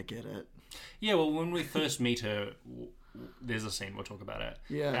 I get it. Yeah, well, when we first meet her, there's a scene, we'll talk about it.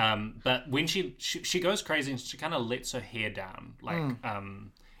 Yeah. But when she goes crazy and she kind of lets her hair down, like,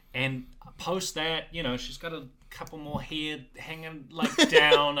 and post that, you know, she's got a couple more hair hanging like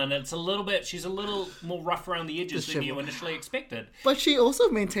down, and it's a little bit, she's a little more rough around the edges than you initially expected. But she also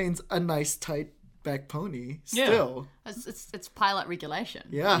maintains a nice, tight back pony Yeah. still. It's pilot regulation.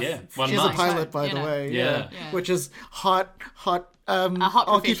 Yeah. Yeah, one She's month. a pilot, by You the know. way. Yeah. Yeah. Which is hot A hot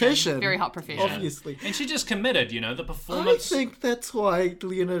occupation. Very hot profession. Obviously. And she just committed, you know, the I performance. think that's why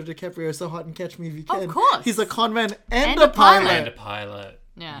Leonardo DiCaprio is so hot in Catch Me If You Can. course. He's a con man and And a a pilot. pilot. And a pilot.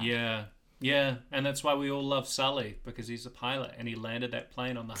 Yeah. Yeah, and that's why we all love Sully, because he's a pilot and he landed that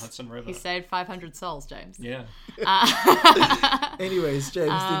plane on the Hudson River. He saved 500 souls, James. Yeah. Anyways,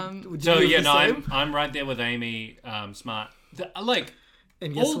 James, would you So do yeah, the no, same? I'm right there with Amy Smart. Like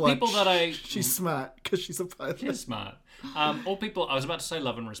And guess all what? people that I She's smart because she's a pilot. she's smart. All people, I was about to say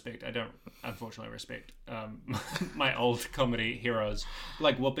love and respect. I don't, unfortunately, respect my old comedy heroes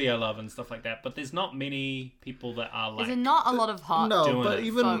like Whoopi I love and stuff like that. But there's not many people that are like. There's not a lot of hot. No, doing but it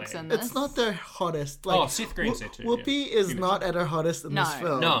even folks in this. it's not their hottest. Like, Oh, Seth Green's there too, Whoopi yeah. is not at her hottest in this No.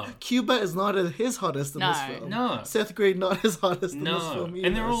 film. No. Cuba is not at his hottest in this No. film. No. Seth Green not his hottest in this No, film either.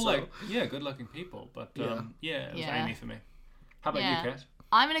 and they're all so- like, yeah, good-looking people. But yeah, it was Yeah. Amy for me. How about Yeah. you, Kat?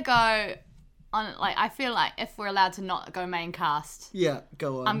 I'm gonna go on. Like, I feel like if we're allowed to not go main cast, Yeah,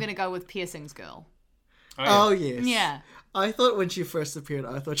 go on. I'm gonna go with Piercing's girl. Oh yes. Yeah, I thought when she first appeared,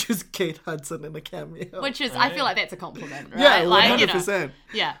 I thought she was Kate Hudson in a cameo. which is I feel like that's a compliment, right? yeah, like, 100%.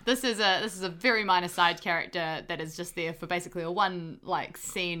 Yeah, this is a very minor side character that is just there for basically a one like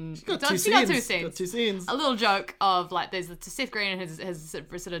scene. She Got got two two scenes. scenes. Got two scenes. A little joke of like there's Seth Green and his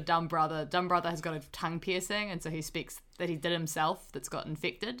sort of dumb brother. Dumb brother has got a tongue piercing, and so he speaks that he did himself that's got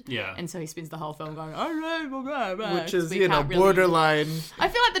infected. Yeah. And so he spends the whole film going, blah, blah, blah, Which is, so we can't really- borderline. I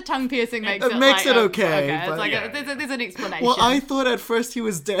feel like the tongue piercing makes It it makes like, it okay, It's but- like Yeah. there's an explanation. Well, I thought at first he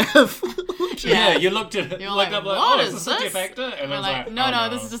was deaf. Yeah, you looked at it, You're looked like, up like, what oh, is is this a deaf this? actor? And We're it's like, like, no, oh, no,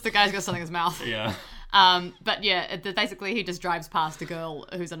 this is just a guy's got something in his mouth. Yeah. But yeah, basically he just drives past a girl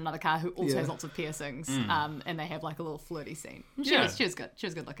who's in another car who also Yeah. has lots of piercings, and they have like a little flirty scene. And Yeah. She was good. She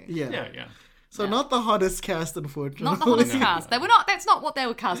was good looking. Yeah. Yeah. So not the hottest cast, unfortunately. Not the hottest cast. They were not. That's not what they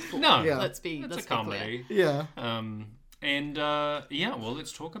were cast for. No. Yeah. Let's be. It's let's a be clear. comedy. Yeah, And yeah, well,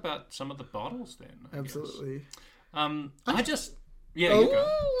 let's talk about some of the bottles then. I guess. absolutely. I just, yeah, you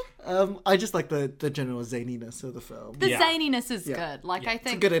go. I just like the general zaniness of the film. The Yeah. zaniness is Yeah. good. Like I It's a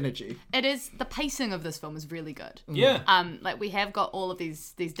think good energy. it is. The pacing of this film is really good. Yeah. Like we have got all of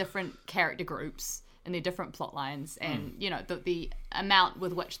these different character groups and their different plot lines, and you know the amount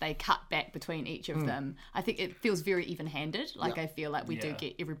with which they cut back between each of them. I think it feels very even-handed. Like I feel like we do Yeah.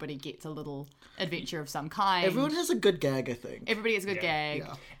 get everybody gets a little adventure of some kind. Everyone has a good gag, I think. Everybody gets a good gag.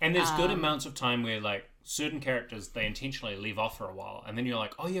 Yeah. And there's good amounts of time where, like, certain characters, they intentionally leave off for a while. And then you're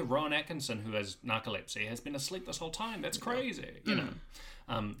like, oh, yeah, Rowan Atkinson, who has narcolepsy, has been asleep this whole time. That's crazy, you know.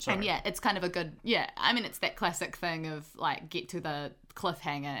 Sorry. And yeah, it's kind of a good, I mean, it's that classic thing of like get to the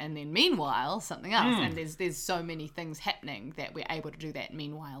cliffhanger and then meanwhile something else. And there's so many things happening that we're able to do that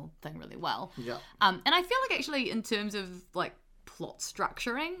meanwhile thing really well. Yeah. And I feel like actually in terms of like plot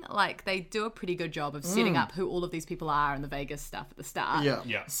structuring, like they do a pretty good job of setting up who all of these people are and the Vegas stuff at the start. Yeah.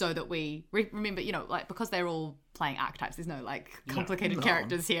 Yeah. So that we remember, you know, like because they're all playing archetypes. There's no like complicated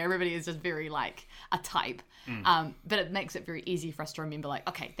characters here. Everybody is just very like a type. But it makes it very easy for us to remember, like,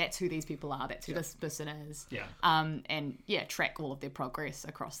 okay, that's who these people are. That's who this person is. Yeah. And track all of their progress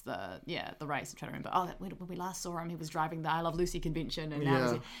across the race. I'm trying to remember. When we last saw him, he was driving the I Love Lucy convention, and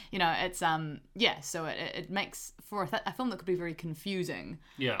now it's So it makes for a film that could be very confusing.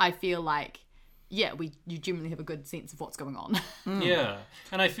 Yeah. I feel like you genuinely have a good sense of what's going on. Yeah,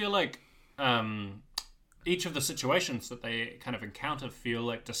 and I feel like each of the situations that they kind of encounter feel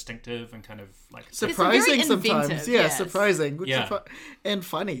like distinctive and kind of like surprising very sometimes. inventive, Yeah, yes. surprising. Which Yeah. is and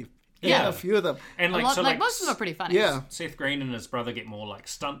funny. Yeah. A few of them. and like a lot, so like most of them are pretty funny. Yeah. Seth Green and his brother get more like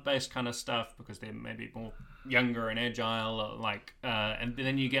stunt-based kind of stuff because they're maybe more younger and agile, or like, and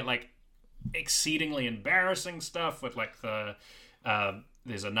then you get like exceedingly embarrassing stuff with like the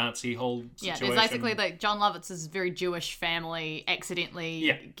there's a Nazi whole situation. Yeah, there's basically like John Lovitz's very Jewish family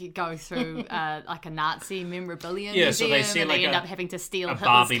accidentally go through like a Nazi memorabilia Yeah, so museum, they see and like they end a- up having to steal a Hitler's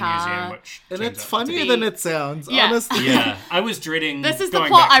Barbie car. museum, which And turns it's out to funnier be- than it sounds, Yeah. honestly. Yeah, I was dreading. This is the going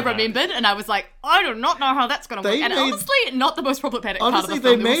plot back I to that. remembered, and I was like, I do not know how that's going to work. They And made- honestly, not the most problematic Honestly, part of the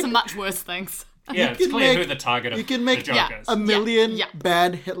film. they There were made- some much worse things. Yeah, it's can clear who make- the target of you can make the joke is. a million Yeah.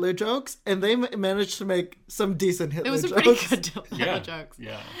 bad Hitler jokes, and they managed to make some decent Hitler There was some jokes. pretty good Hitler Yeah, jokes.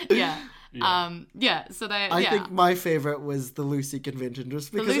 yeah. Yeah. So they. I think my favorite was the Lucy convention,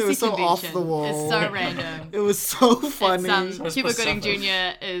 just because it was so off the wall. It's so random. It was so funny. So Cuba Gooding specific.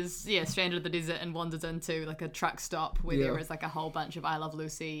 Jr. is stranded in the desert and wanders into like a truck stop where there is like a whole bunch of I Love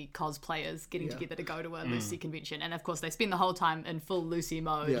Lucy cosplayers getting together to go to a Lucy convention, and of course they spend the whole time in full Lucy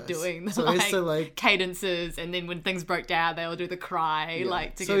mode Yes. doing So he has to, like- cadences, and then when things broke down they all do the cry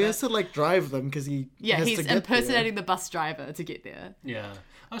like So together. he has to like drive them because he has he's to get impersonating the bus driver to get there. Yeah,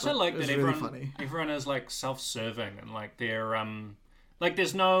 I also like was that really everyone funny. everyone is like self-serving and like they're like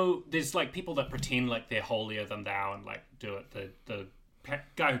there's like people that pretend like they're holier than thou and like do it. The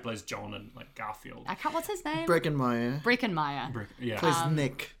guy who plays John in like Garfield, What's his name? Breckenmeyer Breckenmeyer. yeah, plays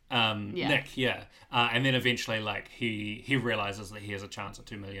Nick. Nick, yeah, and then eventually like he realizes that he has a chance at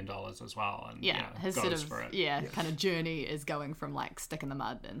 $2 million as well, and His goes sort of for it. kind of journey is going from like stick in the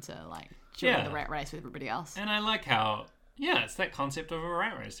mud into like joining the rat race with everybody else. And I like how. Yeah, it's that concept of a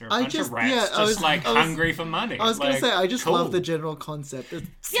rat race. There are a I bunch just- of rats yeah, I was- hungry for money. I was gonna Like, say I just cool. love the general concept. It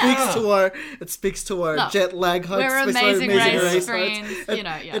Yeah. speaks to our Look, jet lag hearts. we're speaks to our amazing race hearts. friends,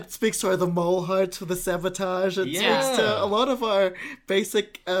 It, it speaks to our the mole hearts for the sabotage. It Yeah. speaks to a lot of our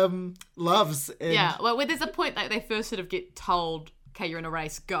basic loves. And Yeah, well, where there's a point that they first sort of get told, okay, you're in a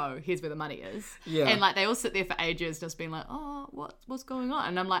race, go, here's where the money is. Yeah. And like they all sit there for ages just being like, oh, what's going on?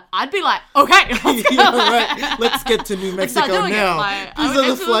 And I'm like, I'd be like, okay, let's go. Yeah, right. Let's get to New start Mexico doing it. now. Like, I These would are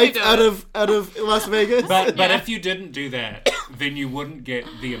the absolutely flights do out of Las Vegas. But if you didn't do that, then you wouldn't get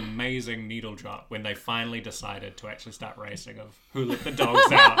the amazing needle drop when they finally decided to actually start racing of Who Let the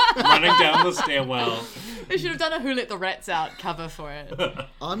Dogs Out, running down the stairwell. They should have done a Who Let the Rats Out cover for it.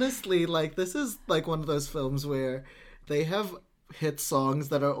 Honestly, like this is like one of those films where they have hit songs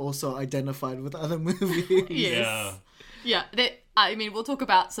that are also identified with other movies. Yes. Yeah, I mean, we'll talk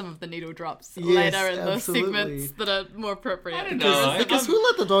about some of the needle drops Yes, later in the absolutely. segments that are more appropriate. I don't know. Because Who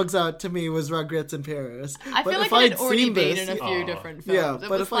Let the Dogs Out to me was Rugrats in Paris. I feel like it had already been in a few different films. Yeah, It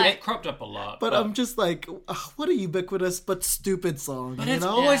but was if I- It cropped up a lot. But I'm just like, what a ubiquitous but stupid song, you it's know?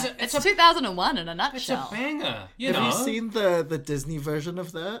 always Yeah. it's It's a 2001 in a it's a nutshell. banger. Have know? you seen the Disney version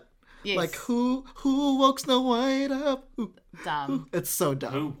of that? Yes. Like who woke Snow White up? Dumb. It's so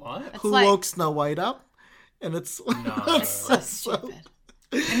dumb. Who what? It's Who like- woke Snow White up? And it's No. So stupid.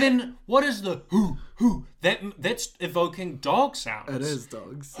 And then what is the who? That's evoking dog sounds. it is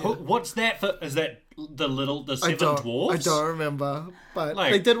dogs. What's that for? Is that the seven I dwarfs? don't remember, but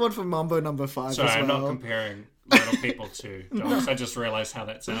Like- they did one for Mambo Number 5 Sorry, as I'm well. not comparing little people to dogs. I just realized how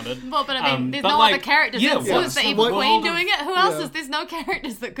that sounded. Well, but I mean, there's but no like, other characters. yeah, It's what's the the evil world queen of- doing it. Who else Yeah. is? There's no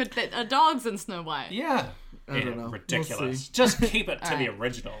characters that are dogs in Snow White. Yeah. I don't know. We'll Ridiculous. see. Just keep it to the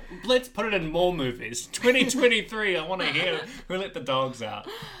original. Let's put it in more movies. 2023, I want to hear Who Let the Dogs Out.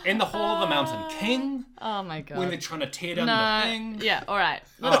 In the Hall of the Mountain King, Oh my god. when they're trying to tear down no. the thing. Yeah. All right.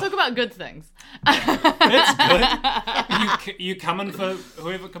 Let's talk about good things. That's good. You coming for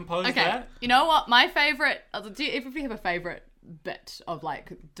whoever composed Okay. that? You know what? My favorite. Do you ever have a favorite bit of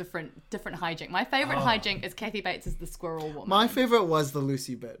like different hijink. My favorite hijink is Kathy Bates as the squirrel woman. My favorite was the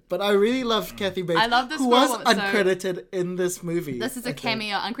Lucy bit, but I really loved Kathy Bates, I love the who squirrel was woman, so- uncredited in this movie. This is I a think.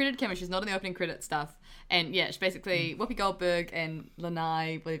 cameo, uncredited cameo. She's not in the opening credit stuff. And yeah, she's basically Whoopi Goldberg and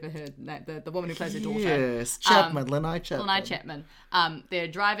Lanai, whatever her name, the woman who plays her daughter. Yes, Chapman, Lanai Chapman. Lanai Chapman. They're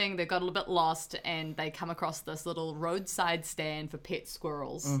driving, they got a little bit lost, and they come across this little roadside stand for pet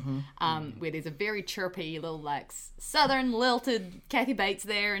squirrels, where there's a very chirpy little like southern lilted Kathy Bates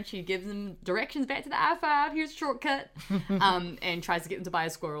there, and she gives them directions back to the I-5. Here's a shortcut, and tries to get them to buy a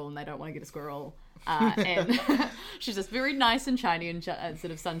squirrel, and they don't want to get a squirrel. And she's just very nice and shiny and sort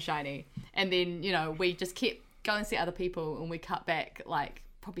of sunshiny. And then, you know, we just kept going to see other people, and we cut back like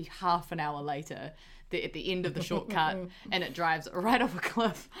probably half an hour later at the end of the shortcut, and it drives right off a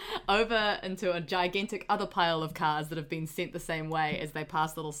cliff over into a gigantic other pile of cars that have been sent the same way as they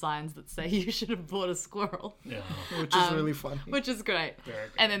pass little signs that say you should have bought a squirrel. Yeah. Which is really funny. Which is great. Very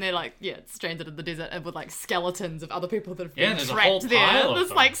good. And then they're like, stranded in the desert and with like skeletons of other people that have Yeah, been there's a trapped whole there. pile of This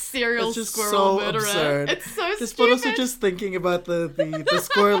them. like serial It's just squirrel so murderer. absurd. It's so But stupid. also just thinking about the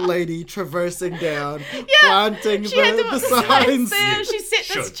squirrel lady traversing down, Yeah, planting she had to the put signs. there. She set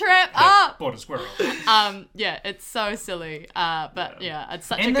this Should. trap Yeah, up. bought a squirrel. Yeah, it's so silly. But yeah, it's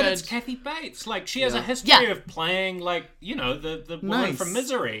such And a then good. it's Kathy Bates. Like, she has a Yeah. history Yeah. of playing, like, you know, the woman Nice. from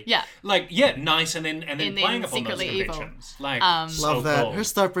Misery. Yeah. Like, yeah, nice, and then And then playing upon those secretly evil. conventions. Like, so Love that. cool. Her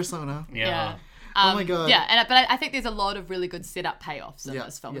star persona. Yeah. Oh my God. Yeah, but I think there's a lot of really good setup payoffs in Yeah,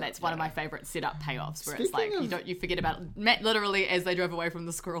 this film. yeah, That's one of my favorite setup payoffs, where it's Speaking like of- you forget about Matt literally as they drove away from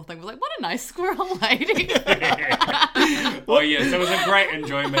the squirrel thing was like, what a nice squirrel lady. Oh, yes, it was a great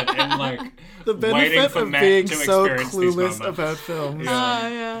enjoyment and, like, The waiting benefit for of Matt being to so experience these clueless moments. about films.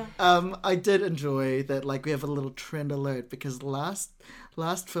 Yeah. I did enjoy that. Like, we have a little trend alert because last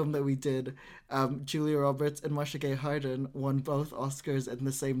film that we did, Julia Roberts and Marsha Gay Harden won both Oscars in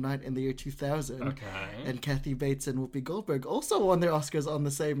the same night in the year 2000. Okay. And Kathy Bates and Whoopi Goldberg also won their Oscars on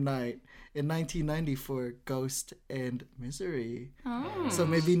the same night in 1990 for Ghost and Misery. So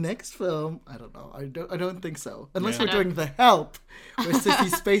maybe next film, I don't know. I don't think so. Unless Yeah. we're doing The Help, where Sissy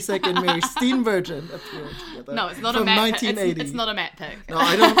Spacek and Mary Steenburgen appear together. No, it's not from a Matt 1980. pick. It's not a Matt pick. No,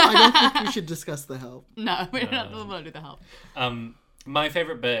 I don't think we should discuss The Help. No, we don't want to do the help. My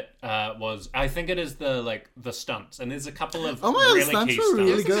favorite bit was, I think it is the stunts, and there's a couple of Oh my God, the really stunts key were stunts.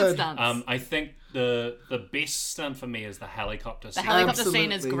 really Some good. stunts. I think the best stunt for me is the helicopter The scene. helicopter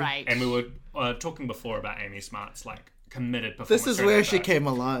scene is Absolutely. great. And we were talking before about Amy Smart's like committed performance. This is during where that she bit. came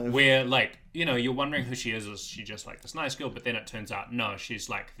alive. Where, like, you know, you're wondering who she is she just like this nice girl? But then it turns out no, she's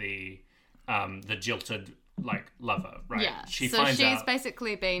like the jilted like lover, right? Yeah. She so finds she's out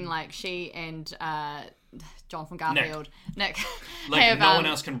basically been like she and John from Garfield, Nick like have, no one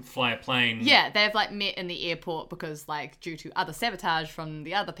else can fly a plane. Yeah, they've like met in the airport because like due to other sabotage from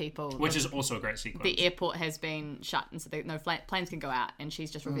the other people, Which is also a great sequence. the airport has been shut, and so no planes can go out. And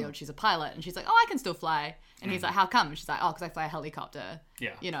she's just Mm. revealed she's a pilot, and she's like, "Oh, I can still fly." And he's like, "How come?" And she's like, "Oh, because I fly a helicopter.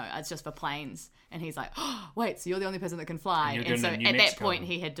 Yeah. You know, it's just for planes." And he's like, "Oh, wait, so you're the only person that can fly?" And And, you're so going to New at that Mexico. point,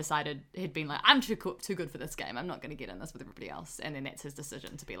 he had decided he'd been like, "I'm too good for this game. I'm not going to get in this with everybody else." And then that's his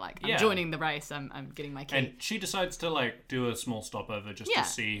decision to be like, "I'm Yeah. joining the race. I'm getting my key." And she decides to like do a small stopover just yeah, to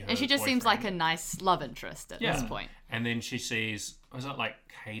see her and she just seems like a boyfriend. nice love interest at this point. And then she sees, was it like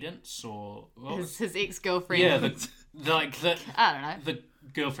Cadence or what was His ex-girlfriend. yeah, the like the I don't know. the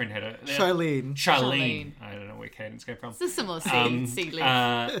girlfriend had a Charlene. Charlene. I don't know where Cadence came from. It's a similar seed leaf.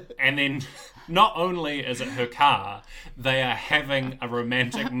 And then not only is it her car, they are having a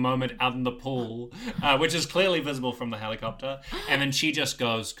romantic moment out in the pool, which is clearly visible from the helicopter. And then she just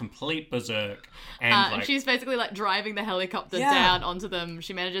goes complete berserk and And like she's basically like driving the helicopter Yeah. down onto them.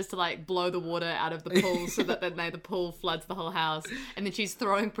 She manages to like blow the water out of the pool so that then the pool floods the whole house. And then she's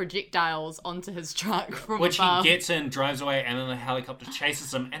throwing projectiles onto his truck from which above. he gets in, drives away, and then the helicopter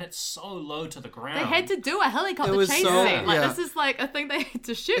chases him, and it's so low to the ground. They had to do a helicopter It was chase so- scene. Like yeah. this is like a thing they had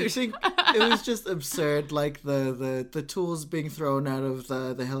to I shoot. think it was just absurd, like the tools being thrown out of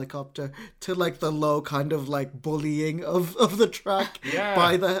the helicopter to like the low kind of like bullying of the truck Yeah.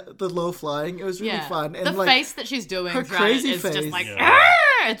 by the low flying. It was really Yeah. fun. And The like face that she's doing her throughout it crazy is just face. like, Yeah.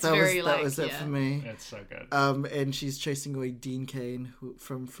 "Arr!" It's that very was like, that was it yeah. for me. It's so good. And she's chasing away Dean Cain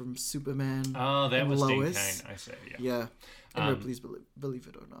from Superman. Oh, that and was Dean Lois. Cain. I see. Yeah. Yeah, and Ripley's believe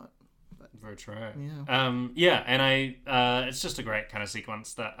it or not. Very true. Yeah. And it's just a great kind of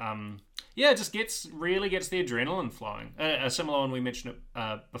sequence that it just really gets the adrenaline flowing. A similar one we mentioned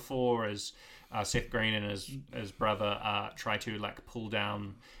it before is Seth Green and his brother try to like pull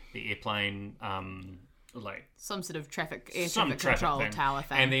down the airplane like some sort of air some traffic traffic control thing. tower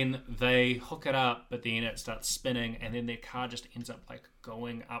thing. And then they hook it up, but then it starts spinning, and then their car just ends up like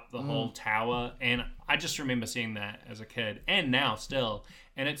going up the whole tower. And I just remember seeing that as a kid, and now still.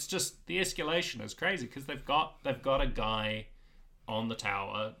 And it's just the escalation is crazy because they've got a guy on the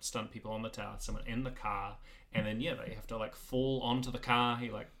tower, stunt people on the tower, someone in the car, and then they have to like fall onto the car.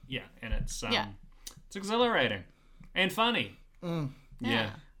 And it's it's exhilarating and funny.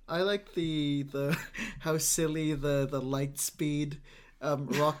 Yeah. I like the how silly the light speed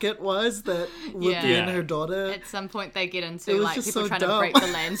rocket was that would be in her daughter. At some point they get into It was like just people so trying dumb. to break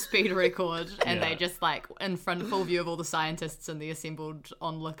the land speed record, and Yeah. they just like in front full view of all the scientists and the assembled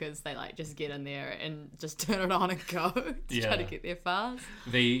onlookers, they like just get in there and just turn it on and go to try to get there fast.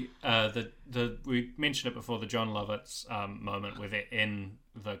 The we mentioned it before, the John Lovitz moment where they're in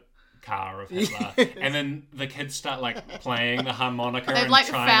the car of Hitler, and then the kids start like playing the harmonica. They've and like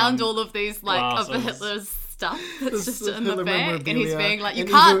trying found on all of these like of glasses. Hitler's stuff that's just The in the Hitler bag, and he's memorabilia. being like, you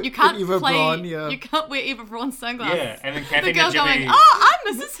And can't Eva play, Braun, yeah. you can't wear Eva Braun sunglasses. Yeah, and then The Kathy girl going, Najimy, oh,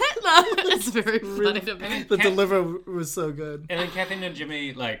 I'm Mrs. Hitler. It's very funny to me. The delivery was so good. and then Kathy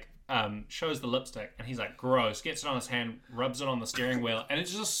Najimy like shows the lipstick, and he's like gross, gets it on his hand, rubs it on the steering wheel, and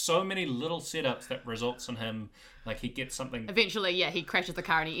it's just so many little setups that results in him like he gets something. Eventually, he crashes the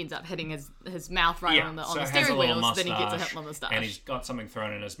car and he ends up hitting his mouth right on the so it has steering a little wheel, so then he gets a mustache, Hitler mustache. and he's got something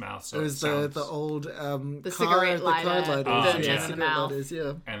thrown in his mouth. So It was sounds, the old The car, cigarette the lighter, card lighter. Oh, the yeah. in the mouth.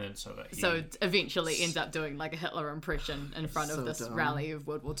 yeah. and then so that he, So it eventually ends up doing like a Hitler impression in front So of this dumb. rally of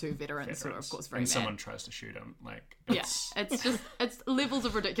World War II veterans who are of course very and mad. someone tries to shoot him. Like It's levels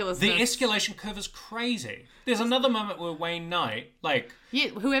of ridiculousness. the escalation curve is crazy. There's another moment where Wayne Knight, like,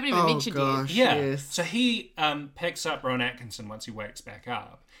 who haven't even Oh mentioned gosh, yet. yeah, yes. so he picks up Rowan Atkinson once he wakes back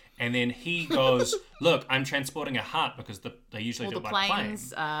up, and then he goes, "Look, I'm transporting a heart because they usually All do the it by plane.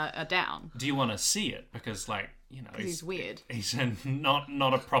 planes are down Do you want to see it? Because he's weird. He's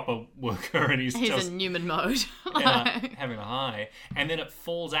not a proper worker, and he's He's just in Newman mode. having a high, and then it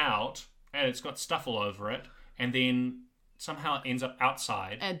falls out, and it's got stuff all over it, and then somehow it ends up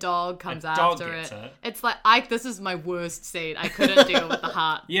outside. A dog comes A dog after gets it. it. It's like this is my worst scene. I couldn't deal with the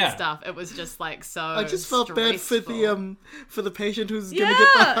heart Yeah. stuff. It was just like so. I just felt bad for the patient who's gonna yeah, get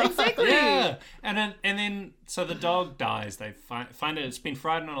the heart. exactly. Yeah, and then so the dog dies. They find it. It's been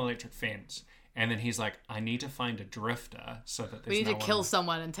fried on an electric fence, and then he's like, "I need to find a drifter so that there's We need no to kill one."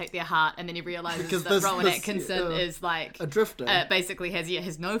 someone and take their heart, and then he realizes Because that Rowan this- Atkinson is like a drifter. basically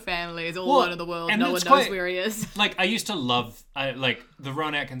has no family, is all Well, alone in the world. and No one it's knows quite- where he is. Like, I used to love, like, the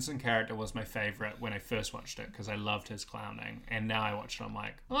Rowan Atkinson character was my favourite when I first watched it because I loved his clowning. And now I watch it, I'm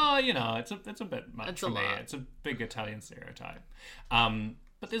like, oh, it's a bit much It's for a me. lot. It's a big Italian stereotype.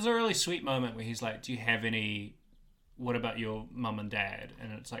 But there's a really sweet moment where he's like, do you have any, what about your mum and dad?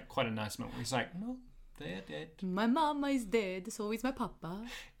 And it's like quite a nice moment where he's like, no, they're dead. My mama is dead, so is my papa.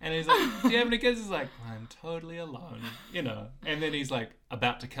 And he's like, do you have any kids? He's like, I'm totally alone, And then he's like,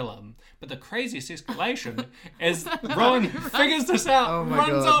 about to kill him. But the craziest escalation is Rowan figures this out, Oh my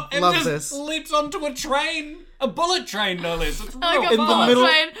runs God. up, and Love just this. leaps onto a train. A bullet train, no less. It's real Like a In the bullet middle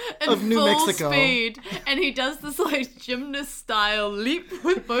train in of New full Mexico. speed, and he does this like gymnast style leap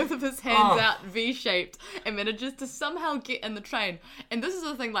with both of his hands Oh. out V-shaped, and manages to somehow get in the train. And this is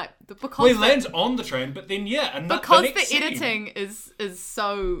the thing, like because Well, he the- lands on the train, but then, because next the scene- editing is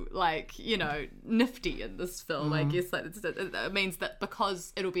so like nifty in this film. I guess like it means that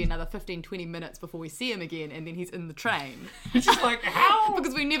because it'll be another 15-20 minutes before we see him again, and then he's in the train. It's just like, how?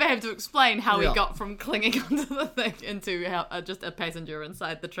 Because we never have to explain how Yeah. he got from clinging onto the thing into how just a passenger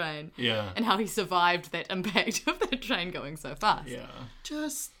inside the train. Yeah. And how he survived that impact of the train going so fast. Yeah.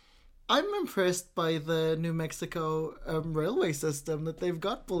 I'm impressed by the New Mexico railway system that they've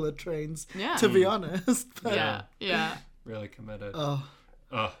got bullet trains. Yeah. To be honest, but, Yeah. Really committed. oh,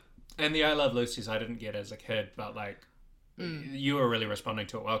 And the I Love Lucy's I didn't get as a kid, but like, you were really responding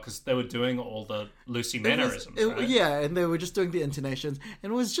to it well because they were doing all the Lucy mannerisms, right? yeah, and they were just doing the intonations,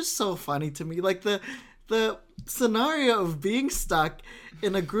 and it was just so funny to me. Like the scenario of being stuck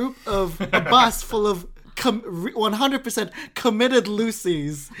in a group of a bus full of 100% committed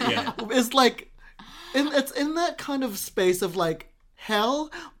Lucys Yeah. is like, it's in that kind of space of like hell,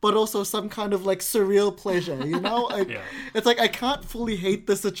 but also some kind of like surreal pleasure, Like, Yeah. it's like I can't fully hate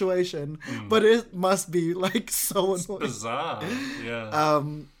the situation, but it must be like so annoying. Bizarre.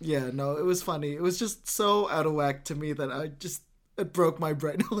 Yeah. No, it was funny. It was just so out of whack to me that it broke my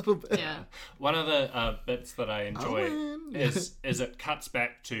brain a little bit. Yeah. One of the bits that I enjoy Owen. is it cuts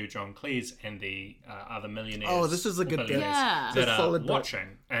back to John Cleese and the other millionaires. Oh, this is a or good bit. billionaires Yeah. that It's a are solid bit. watching,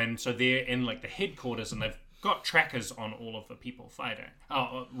 and so they're in like the headquarters, and they've got trackers on all of the people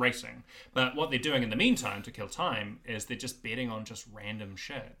racing. But what they're doing in the meantime to kill time is they're just betting on just random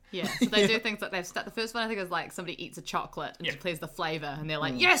shit. Yeah, so they do things like the first one I think is like somebody eats a chocolate and Yeah. declares the flavour and they're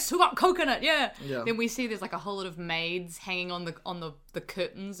like, yes, who got coconut? Yeah. Yeah. Then we see there's like a whole lot of maids hanging on the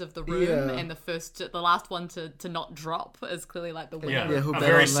curtains of the room Yeah. and the last one to not drop is clearly like the winner. Yeah, who a bet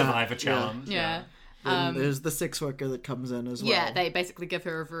very on that. Survivor Yeah. challenge. Yeah. And there's the sex worker that comes in as well. Yeah, they basically give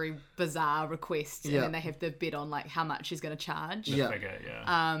her a very bizarre request, Yeah. and then they have to bet on like how much she's going to charge. Yeah. Figure,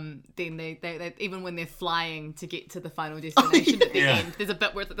 yeah. Then they even when they're flying to get to the final destination at the Yeah. end, there's a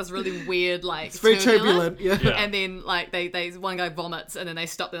bit where it's like this really weird like It's very turbulent. Yeah. Yeah. And then like they one guy vomits and then they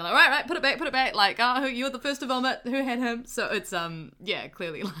stop. They're like, right, put it back. Like, oh, you're the first to vomit. Who had him? So it's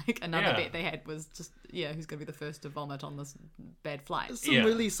clearly like another Yeah. bet they had was just who's gonna be the first to vomit on this bad flight. Some Yeah.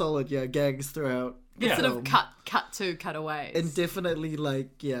 really solid gags throughout. the Yeah. Sort film. of cut cutaways. And definitely,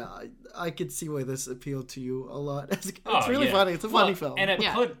 I could see why this appealed to you a lot. It's Oh, really yeah. funny. It's a funny film. And it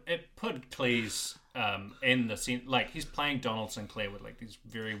Yeah. put Cleese in the scene, like he's playing Donald Sinclair with like these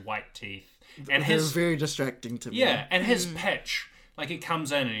very white teeth, and They're his very distracting to me. yeah, and his pitch, like he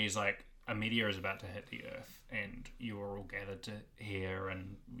comes in and he's like, a meteor is about to hit the Earth, and you are all gathered to here,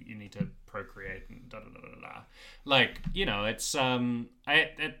 and you need to procreate, and da da da da da. Like, you know, it's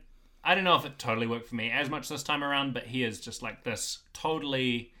I don't know if it totally worked for me as much this time around, but he is just like this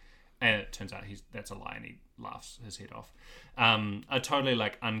totally, and it turns out that's a lie, and he laughs his head off. A totally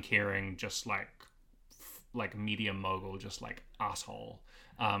like uncaring, just like media mogul, just like asshole.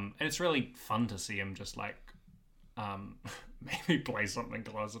 And it's really fun to see him just like maybe play something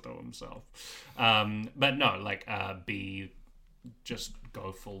closer to himself. But no, like just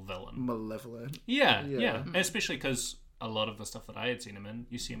go full villain. Malevolent. Yeah. And especially because a lot of the stuff that I had seen him in,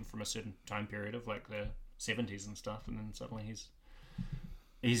 you see him from a certain time period of like the 70s and stuff, and then suddenly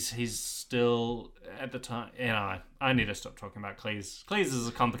he's still at the time. You know, I need to stop talking about Cleese. Cleese is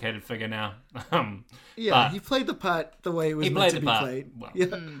a complicated figure now. Yeah, but he played the part the way it was he meant played to the be part played. well. Yeah,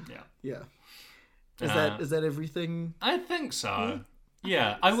 Yeah, yeah. Is that everything? I think so.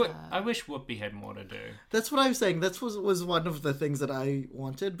 Yeah, I wish Whoopi had more to do. That's what I'm saying. That was one of the things that I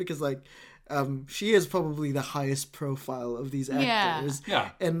wanted because like, she is probably the highest profile of these actors. Yeah.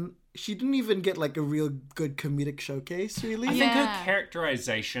 And she didn't even get like a real good comedic showcase, really. I think her Yeah.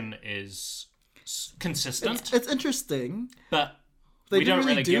 characterization is consistent, It's interesting. but They we don't didn't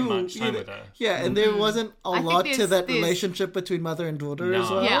really get do much time either. with her. Yeah, and there wasn't a think lot to there's- that there's- relationship between mother and daughter No. as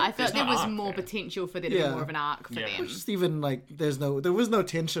well. Yeah, I There's felt there no was arc more there. potential for there to Yeah. be more of an arc for Yeah. them. Just even like there was no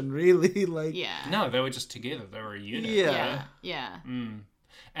tension really. Like Yeah. No, they were just together. They were a unit. Yeah. Yeah.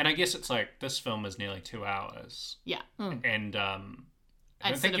 And I guess it's like this film is nearly 2 hours, Yeah. and I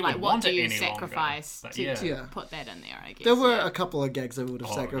don't It's think sort of you like, would what want do it you any sacrifice longer. But to Yeah. put that in there, I guess. there were yeah. a couple of gags I would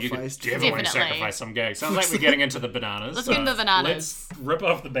have You could sacrificed. definitely Definitely. sacrifice some gags. Sounds like we're getting into the bananas. Let's get into the bananas. Let's rip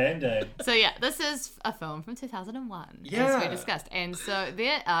off the Band-Aid. So yeah, this is a film from 2001, as Yeah. we discussed. And so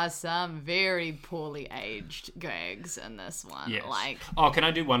there are some very poorly aged gags in this one. Yes. Like, Oh, can I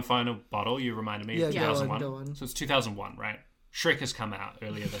do one final bottle? You reminded me of Yeah, go on, 2001. go on. So it's 2001, right? Shrek has come out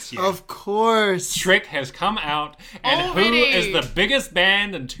earlier this year. Of course. Shrek has come out, and who Already. is the biggest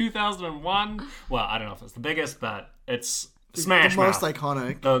band in 2001? Well, I don't know if it's the biggest, but it's Smash The most Mouth.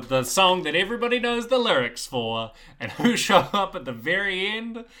 iconic. The song that everybody knows the lyrics for, and who show up at the very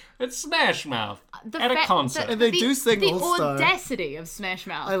end? It's Smash Mouth at a concert. And they do sing the All-Star. audacity of Smash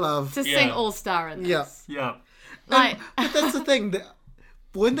Mouth. I love. to sing Yeah. All Star in Yeah. this. Yeah. Like, But that's the thing.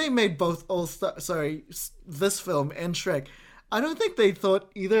 When they made both this film and Shrek, I don't think they thought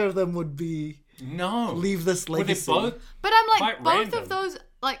either of them would No. leave this Were they legacy. both? but I'm like, Quite both random. of those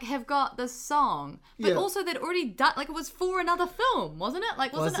like have got this song, but Yeah. also they'd already done like it was for another film, wasn't it?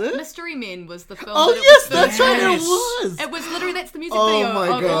 Like, wasn't Was it? Mystery Men was the film? Oh that it yes, was that's for. right. It Yes. was. It was literally that's the music Oh video my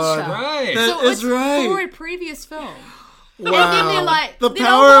of God. All Star. Right. That So is it's right. for a previous film. Wow. And then they're like, the you know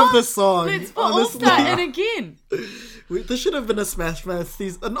power what? of the song. Let's put honestly. All Star in again. This should have been a Smash Mouth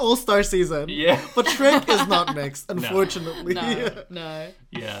season, an All-Star season. Yeah. But Shrek is not mixed, unfortunately. No.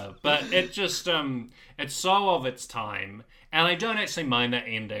 Yeah, but it just it's so of its time, and I don't actually mind that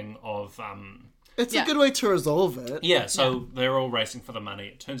ending of It's Yeah. a good way to resolve it. yeah. So they're all racing for the money.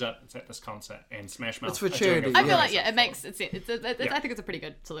 It turns out it's at this concert, and Smash Mouth. It's for are doing charity. a I feel Yeah. like it makes it's Yeah. I think it's a pretty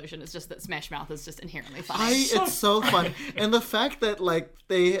good solution. It's just that Smash Mouth is just inherently fun. It's so fun. And the fact that like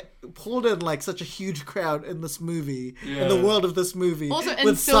they pulled in like such a huge crowd in this movie, in the world of this movie, Also in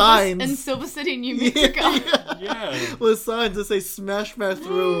with Silver, in signs. Silver City, New Mexico. Yeah. With signs that say Smash Mouth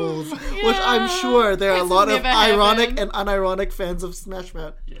rules, which I'm sure there are a It's lot of never ironic happened. and unironic fans of Smash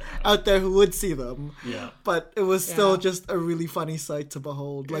Mouth out there who would see them. Yeah. But it was still Yeah. just a really funny sight to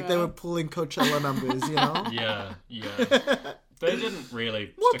behold. Like they Yeah. were pulling Coachella numbers, you know? Yeah. They didn't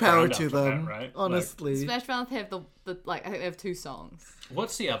really More stick power around to after them, that, right? honestly. Smash Mouth have the like I think they have 2 songs. Like,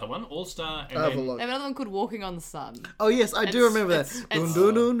 what's the other one? All Star and I have a then look. They have another one called Walking on the Sun. Oh yes, I do It's- remember that. it's- Dun, it's-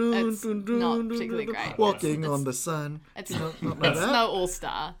 dun, dun, dun, it's dun, dun, not dun, particularly dun, great. Walking It's- on the sun. It's Not like it's that. no All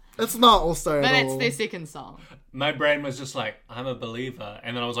Star, It's not All Star but at that's all. their second song. my brain was just like, I'm a believer,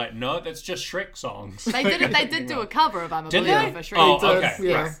 and then I was like, no, that's just Shrek songs. They did do a cover of I'm a Did Believer they? for Shrek. Oh, They okay. did,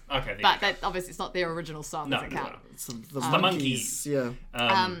 yeah. Right. Okay. There But you go. that obviously it's not their original song, No, doesn't no, count. It's the the monkeys. monkeys. Yeah.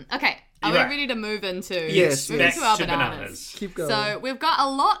 Okay, are we Right. ready to move into Yes, move yes. into our to bananas? Keep going. So we've got a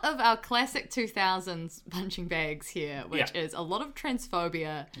lot of our classic 2000s punching bags here, which Yeah. is a lot of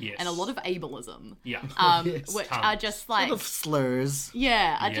transphobia Yes. and a lot of ableism, Yeah. Yes. which Tons. are just like Lot of slurs. just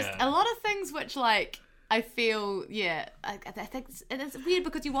Yeah. a lot of things which like I feel I think it's weird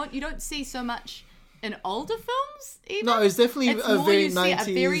because you don't see so much in older films. Even. No, it's definitely It's a more very you see 90s.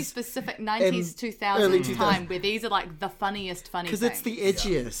 a very specific 90s, and 2000s early time 2000s. where these are like the funniest funny Because things. it's the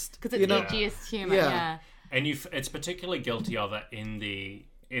edgiest. Because it's you know? the edgiest humor, Yeah. yeah. And it's particularly guilty of it in the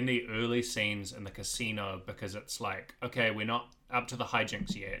early scenes in the casino because it's like, okay, we're not up to the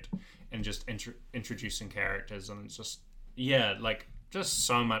hijinks yet, and just introducing characters, and it's just just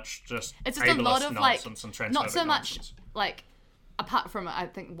so much just It's just a lot ableist of like nonsense and transphobic not so much nonsense. like apart from I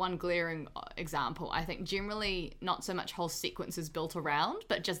think one glaring example, I think generally not so much whole sequences built around,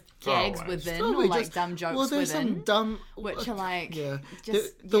 but just gags Throwaways. within Probably or like just- dumb jokes well, there's within. some dumb, which are like yeah.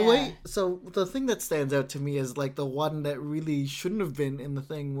 just the yeah. way. So the thing that stands out to me is like the one that really shouldn't have been in the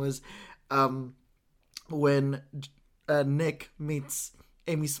thing was, when Nick meets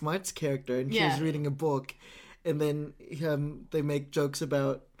Amy Smart's character and Yeah. she's reading a book, and then they make jokes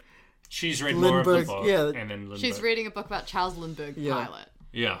about She's read more of the Lindbergh, book, yeah. and then Lindbergh. She's reading a book about Charles Lindbergh Yeah. pilot.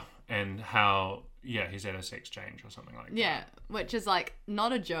 Yeah, and how he's at a sex change or something like that. Yeah, which is like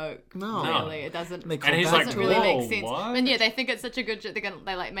not a joke. No. Really, it doesn't. They It call And he's back like, doesn't to really it. whoa, make sense. what? And yeah, they think it's such a good joke.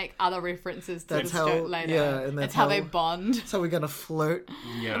 They like make other references to That's this how- joke later. yeah, and that's it's how they how- bond. That's how we're gonna flirt.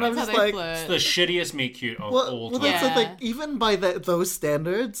 Yeah. And I'm That's just how they like, flirt. It's the shittiest meet cute of well, all well time. that's the Yeah. thing. Even by those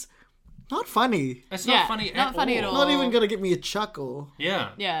standards, not funny. It's Yeah, not funny not funny at all. Not even gonna get me a chuckle. Yeah.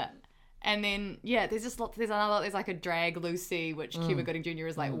 Yeah. And then there's just lots. There's like a drag Lucy, which Cuba Gooding Jr.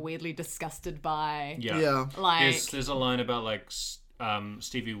 is like weirdly disgusted by. Yeah. Yeah. Like There's a line about like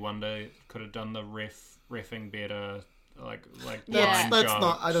Stevie Wonder could have done the reffing better, like Yeah. line That's job.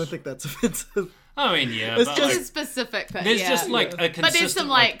 not. I don't think that's offensive. I mean, yeah, It's but just- it's like, specific, but there's yeah. just like a consistent but there's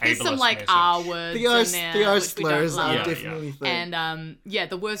some like ableist R message. words The R, in there, the R which we don't slurs love. are Yeah, definitely thing. And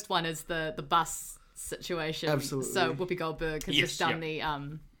the worst one is the bus situation. Absolutely. So Whoopi Goldberg has Yes, just done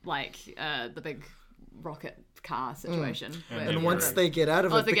yeah. the big rocket car situation. where And they're- and once they get out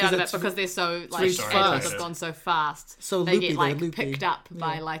of it, they get out of it it's because they're so like very schedules fast. have gone so fast. So they loopy, get like they're loopy. picked up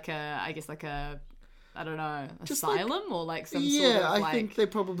by like a I don't know, Just like- asylum or like some yeah, sort of I like think they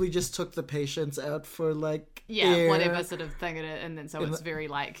probably just took the patients out for like yeah, air. whatever sort of thing it is, and then so In it's the- very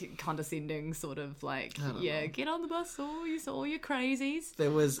like condescending, sort of like get on the bus, all you crazies. There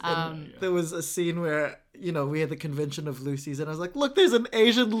was there was a scene where we had the convention of Lucy's, and I was like, look, there's an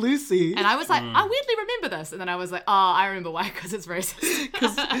Asian Lucy, And I was like, I weirdly remember this, and then I was like, oh, I remember why, because it's racist.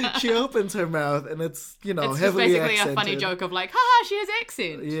 because she opens her mouth and it's It's just heavily basically accented. a funny joke of like, haha, she has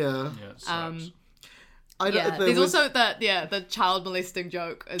accent. Yeah, Yeah, it sucks. I don't. Yeah, there there's was- also the child molesting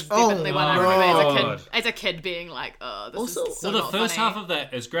joke is Oh, definitely one I my remember God. as a kid being like, oh, this Also- is so Well, the not first funny. half of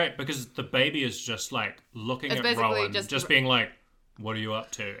that is great because the baby is just like looking It's at basically Rowan, just- just being like, "What are you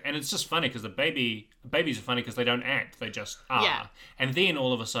up to?" And it's just funny because babies are funny because they don't act; they just are. Yeah. And then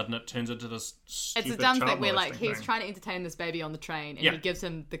all of a sudden, it turns into this stupid It's a dumb child thing where like molesting he's thing. trying to entertain this baby on the train, and Yeah. he gives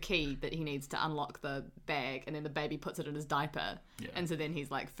him the key that he needs to unlock the bag, and then the baby puts it in his diaper, and so then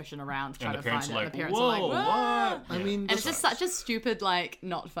he's like fishing around trying And to the find parents it. are And like, the parents "Whoa, are like, "Whoa!" what?" I Yeah. mean, And it's just such a stupid, like,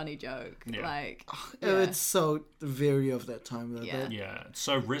 not funny joke. Yeah. Like, it's so very of that time though. Yeah. that- Yeah, it's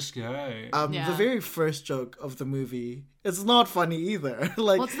so risque. Yeah. The very first joke of the movie, it's not funny either.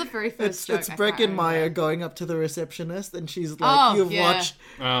 Like, What's the very first joke? It's I can't Breckenmeyer remember. going up to the receptionist, and she's like, Oh, "You've yeah. watched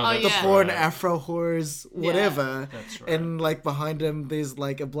Oh, the yeah. porn right. Afro whores, whatever." That's right. And like behind him, there's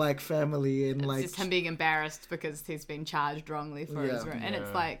like a black family, and It's like just him being embarrassed because he's been charged wrongly for his Yeah. and it's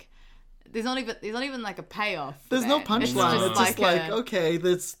Yeah. like there's not even like a payoff. for there's no that. punchline. It's just like a- okay,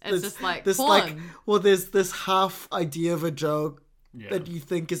 It's just like this porn. like well, there's this half idea of a joke that you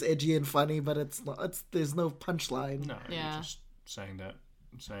think is edgy and funny, but it's not. There's no punchline. No, Yeah. you're just saying that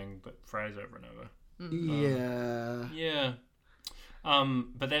phrase over and over. Yeah.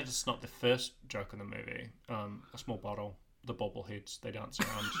 But that's not the first joke in the movie. A small bottle, the bobbleheads, they dance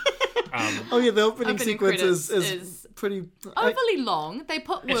around. Oh yeah, the opening Opening sequence credits is pretty overly long. They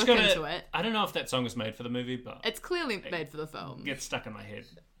put work into it. I don't know if that song was made for the movie, but It's clearly made for the film. it gets stuck in my head.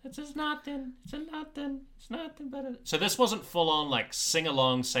 It's just nothing. It's a nothing. It's nothing but a... So this wasn't full on like sing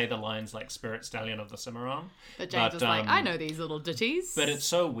along, say the lines like Spirit Stallion of the Cimarron. But James was like, I know these little ditties. But it's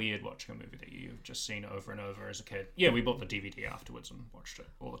so weird watching a movie that you've just seen over and over as a kid. Yeah, we bought the DVD afterwards and watched it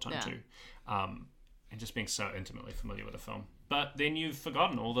all the time too. And just being so intimately familiar with the film. But then you've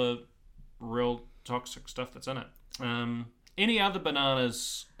forgotten all the real toxic stuff that's in it. Any other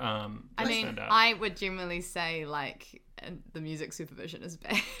bananas I mean, stand out? I would generally say like the music supervision is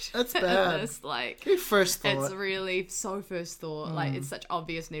bad. That's in bad. this, like Your first thought. it's really so first thought. Like it's such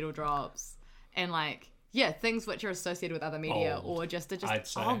obvious needle drops and like things which are associated with other media Bold, or just are I'd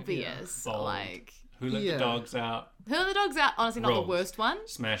say, obvious. Bold. Like Who Let the Dogs Out? Who Let the Dogs Out? Honestly, not Rules. the worst one.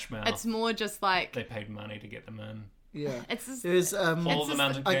 Smash Mouth. It's more just like They paid money to get them in. Yeah. it's just, There's Fall of the just-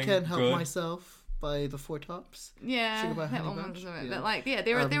 Mountain I King. Can't Help good. Myself by the Four Tops. yeah, Sugar by that Honey one Bunch? was it. Yeah. But like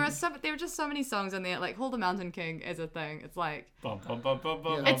there are just so many songs in there. Like Hold the Mountain King is a thing. It's like Bum, bum, bum, bum,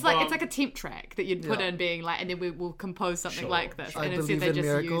 bum, it's bum, like a temp track that you'd put Yeah. in, being like, and then we will compose something Sure, like this, sure. I and instead Believe they in just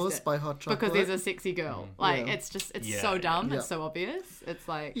Miracles used it by Hot Chocolate. because there's a sexy girl. Like Yeah. it's Yeah. so dumb. Yeah. It's so obvious. It's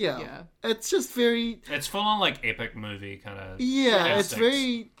like Yeah. It's just very... It's full on like epic movie kind of. Yeah, it's instincts.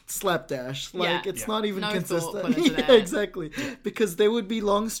 very slapdash. Like, Yeah. it's Yeah. not even No thought consistent. put into Yeah, that. exactly. Because there would be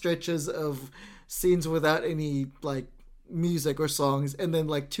long stretches of scenes without any, like, music or songs, and then,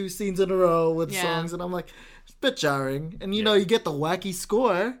 like, 2 scenes in a row with Yeah. songs, and I'm like, it's a bit jarring. And, you know, you get the wacky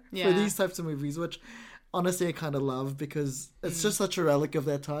score for Yeah. these types of movies, which... Honestly, I kind of love because it's just such a relic of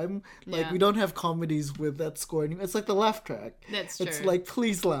that time. Like, Yeah. we don't have comedies with that score anymore. It's like the laugh track. That's It's true. like,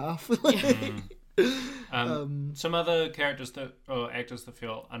 please laugh. Some other characters that or actors that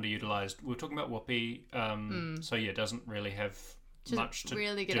feel underutilized. We were talking about Whoopi. So yeah, doesn't really have Just much to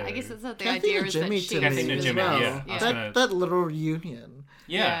really good. do. I guess it's the Kathy idea and is Jimmy that she to Kathy me and as Jimmy, well. yeah. I was That, gonna- that little reunion.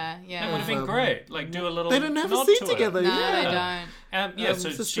 Yeah, Yeah. That would have been great. Like do a little. They didn't have a nod scene to it. together. No, yeah. they don't. Yeah, so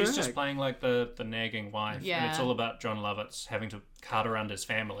Sister she's just Act. playing like the nagging wife, and it's Yeah. all about John Lovitz having to cart around his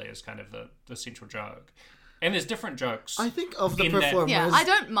family as kind of the central joke. And there's different jokes. I think of the In that- performers. Yeah, I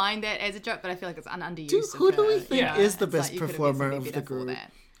don't mind that as a joke, but I feel like it's an underused. Dude, of who do we her. think Yeah. is the It's best like you could've performer used of Olivia the before group?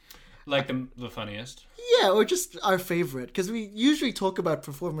 that. like the funniest. Yeah, or just our favorite, because we usually talk about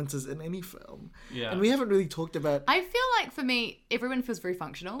performances in any film, Yeah. and we haven't really talked about. I feel like for me, everyone feels very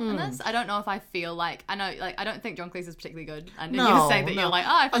functional Hmm. in this. I don't know if I feel like I know, like I don't think John Cleese is particularly good. And No, you were saying that no. you're like, oh,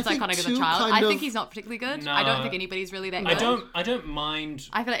 I I feel so think iconic as a two child. kind I of- think he's not particularly good. I don't No. think anybody's really that good. I don't mind.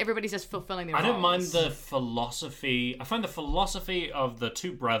 I feel like everybody's just fulfilling their I don't mind roles. the philosophy. I find the philosophy of the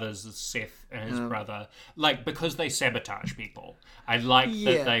two brothers, Seth and his brother, like because they sabotage people. I like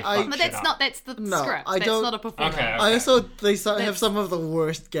Yeah, that they. I- fuck But shit that's up. not. That's the No, script. I That's don't- not a performance. Okay. I also they have That's- some of the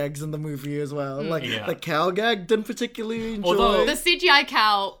worst gags in the movie as well. Like Yeah. the cow gag didn't particularly enjoy. Although- The CGI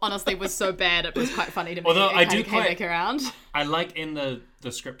cow honestly was so bad it was quite funny to me. Although it I kinda do came quite- back around. I like in the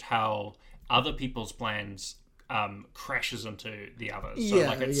script how other people's plans crashes into the others. So Yeah,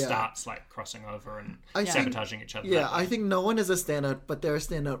 like it yeah. starts like crossing over and I think- sabotaging each other. Yeah, that way. I think no one is a standout, but there are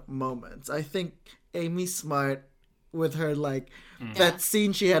standout moments. I think Amy Smart with her like that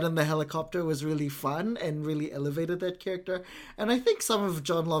scene she had in the helicopter was really fun and really elevated that character. And I think some of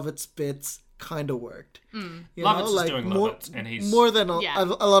John Lovett's bits kind of worked. You Lovitz is like doing more, Lovitz, and he's more than Yeah.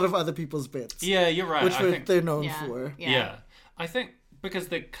 a lot of other people's bits. Yeah, you're right. which I think they're known Yeah. for. yeah. I think because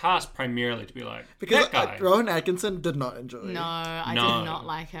they're cast primarily to be like Because that guy. Rowan Atkinson did not enjoy. No, I No. did not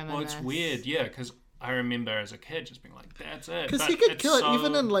like him. Well, in it's this. weird, yeah, because I remember as a kid just being like, "That's it." Because But he could it's kill it so-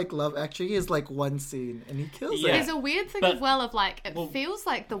 even in like Love Actually. He has like one scene and he kills Yeah. it. There's a weird thing But- as well of like it well- feels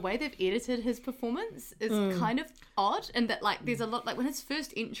like the way they've edited his performance is kind of odd, and that like there's a lot like when his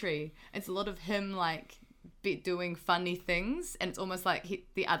first entry, it's a lot of him like doing funny things, and it's almost like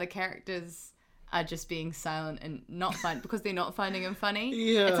the other characters are just being silent and not fun because they're not finding him funny.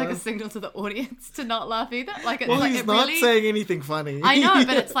 Yeah. It's like a signal to the audience to not laugh either. Like it's Well, like he's it not really. saying anything funny. I know,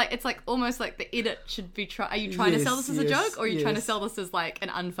 but it's like almost like the edit should be are you trying to sell Yes, this as a yes, joke, or are you trying to yes. sell this as like an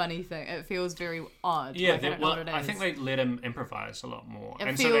unfunny thing? It feels very odd. Yeah, like, I don't know what it is. I think they let him improvise a lot more. It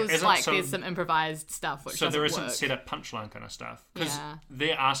and feels so there isn't like so, there's some improvised stuff which so there doesn't isn't work. set up punchline kind of stuff because Yeah.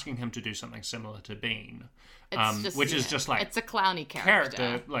 they're asking him to do something similar to Bean, It's just, which is yeah, just like it's a clowny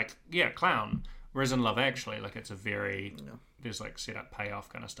character. like clown. Whereas in Love Actually, like it's a very there's like set up payoff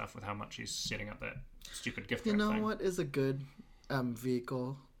kind of stuff with how much he's setting up that stupid gift You wrap know thing. what is a good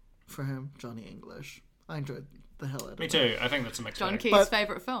vehicle for him, Johnny English. I enjoyed the hell out of Me it. too. I think that's a mixed John bag. Key's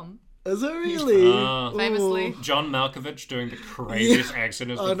favourite film. Is it really? Famously. John Malkovich doing the craziest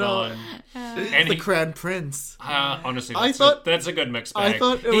accent as the villain. And The he, Crown Prince. honestly, I that's, thought- that's a good mixed I bag.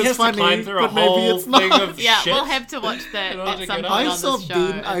 thought it he was has funny, to climb through a but maybe whole it's thing not. of Yeah, shit. we'll have to watch that In order at to some get point on. I on saw this show.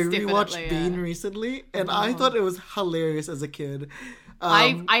 Bean. I It's rewatched definitely, Bean recently, and I thought it was hilarious as a kid.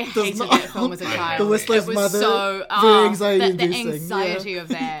 I Does hated not- that film as a The child. Whistler's it was Mother, so very anxiety the inducing, anxiety of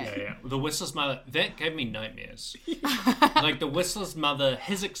that. Yeah. The Whistler's Mother, that gave me nightmares. Like, the Whistler's Mother,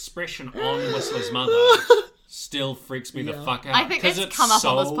 his expression on Whistler's Mother still freaks me the fuck out. I think 'cause it's come up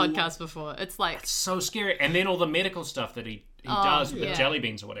on this so- podcast before. It's like So scary. And then all the medical stuff that he does with yeah. the jelly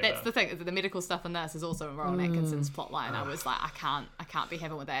beans or whatever. that's the thing. Is that the medical stuff in this is also in Rowan Atkinson's plotline. I was like, I can't be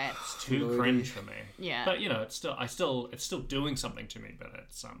having with that. too cringe for me. Yeah. But, you know, it's still doing something to me, but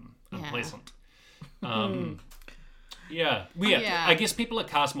it's unpleasant. Yeah. Yeah. I guess people are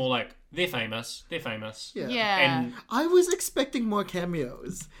cast more like, they're famous. Yeah. Yeah. And I was expecting more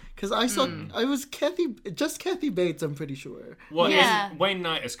cameos because I saw I was Kathy Bates. I'm pretty sure, well, Yeah. and Wayne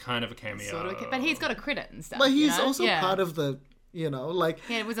Knight is kind of a cameo. sort of, but he's got a credit and stuff. but you he's know? also Yeah. part of the like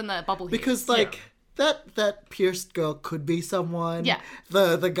Yeah, it was in the bubble because Heads. like. That pierced girl could be someone. Yeah.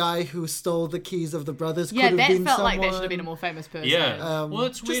 The guy who stole the keys of the brothers Yeah, could have that been felt someone. like that should have been a more famous person. Yeah. well,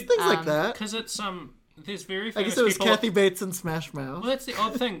 it's Just weird things like that. because it's there's very I famous guess it was people. Kathy Bates and Smash Mouth. Well, that's the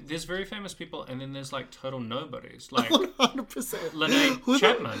odd thing. There's very famous people, and then there's like total nobodies, like 100%. Lene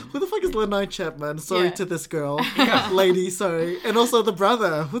Chapman. Who the fuck is Lene Chapman? Sorry Yeah. to this girl. Lady, sorry. And also the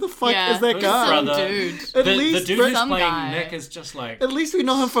brother. Who the fuck Yeah. is that Who's guy? the brother? Dude. At The least dude who's Some playing guy. Nick is just like At least we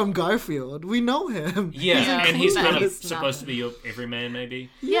know him from Garfield. We know him. yeah, and he's kind of He's supposed to be your everyman, maybe.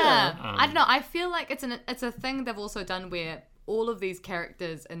 Yeah, I don't know. I feel like it's a thing they've also done where all of these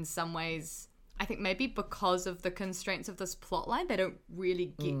characters, in some ways, I think maybe because of the constraints of this plotline, they don't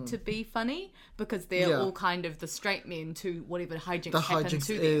really get to be funny because they're Yeah. all kind of the straight men to whatever hijinks The happen hijinks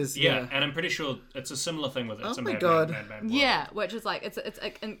to them. is Yeah, and I'm pretty sure it's a similar thing with It's Oh a my Mad God. World. Yeah, which is like it's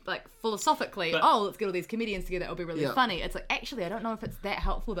like philosophically, But- let's get all these comedians together. It'll be really Yeah. funny. It's like actually, I don't know if it's that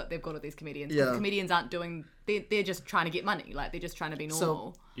helpful that they've got all these comedians. Yeah. The comedians aren't doing. They're just trying to get money. Like they're just trying to be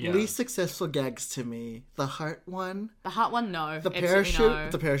normal. So, Yeah. least successful gags to me. The heart one. The heart one, no. The absolutely parachute. no.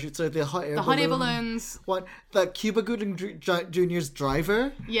 The parachute. So the hot air The hot air balloon. balloons. What? The Cuba Gooding Jr.'s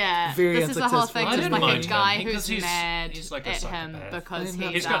driver. Yeah, Very this is the whole unsuccessful. thing. I Just didn't like a mind guy him, because who's mad he's like a at him psychopath. because I know.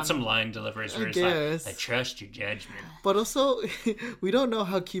 He's got some line deliveries where he's like, guess. I trust your judgment. But also, we don't know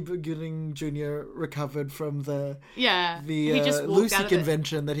how Cuba Gooding Jr. recovered from the he just walked Lucy out of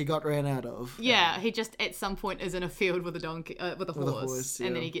convention that he got ran out of. Yeah, he just at some point is in a field with a donkey, with a horse, horse,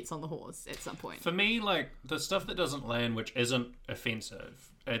 and then yeah. he gets on the horse at some point. For me, like, the stuff that doesn't land, which isn't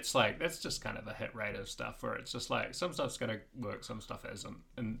offensive, it's like, that's just kind of the hit rate of stuff, where it's just like, some stuff's going to work, some stuff isn't,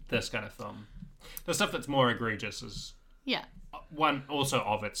 in this kind of film. The stuff that's more egregious is, Yeah, one, also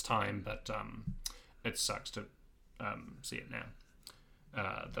of its time, but it sucks to see it now.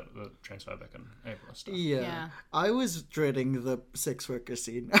 The transphobic and ableist stuff. Yeah. I was dreading the sex worker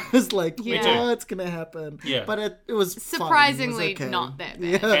scene. I was like, Yeah. too. what's gonna happen? Yeah. But it was fun. It was surprisingly okay. not that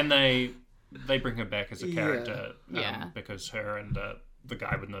bad. Yeah. And they bring her back as a character Yeah. because her and the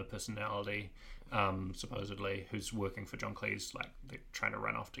guy with no personality, supposedly, who's working for John Cleese, like, they're trying to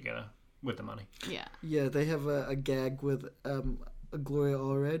run off together with the money. Yeah, Yeah, they have a gag with Gloria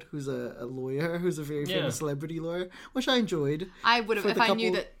Allred, who's a lawyer, who's a very Yeah. famous celebrity lawyer, which I enjoyed. I would have For if the I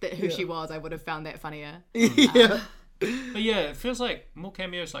knew couple- that who yeah. she was. I would have found that funnier. Yeah. But yeah, it feels like more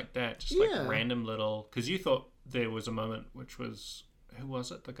cameos like that, just like Yeah. random little. Because you thought there was a moment which was, who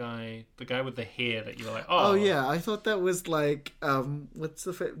was it? The guy with the hair that you were like, Oh yeah, I thought that was like what's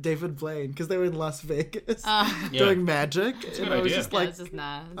the David Blaine, because they were in Las Vegas doing magic, a and good I was idea. just Yeah, like, it's just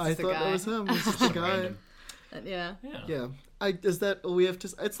nah. It's I just a thought guy. that was him. It's just a guy. Random. Yeah. Yeah. Yeah. Is that all we have to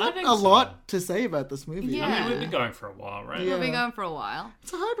say? It's I not think a so. lot to say about this movie. Yeah. I mean, we've been going for a while, right? Yeah. We've been going for a while.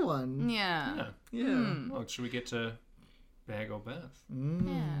 It's a hard one. Yeah. Yeah. Yeah. Well, should we get to Bag or Beth?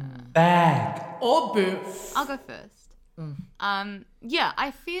 I'll go first. Yeah,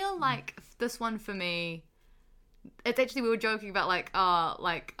 I feel like this one for me, it's actually, we were joking about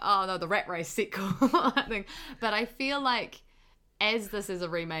oh no, the Rat Race sequel thing, but I feel like as this is a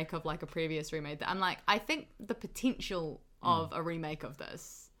remake of like a previous remake, that I'm like, I think the potential of a remake of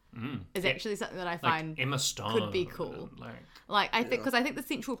this is actually something that I Like find Emma Stone could be cool. and, like, Like, I think, because I think the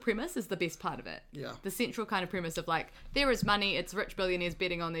central premise is the best part of it. Yeah. The central kind of premise of, like, there is money, it's rich billionaires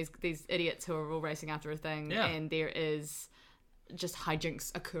betting on these idiots who are all racing after a thing, Yeah. and there is just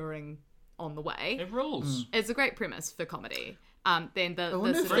hijinks occurring on the way. it rules. It's a great premise for comedy. Then the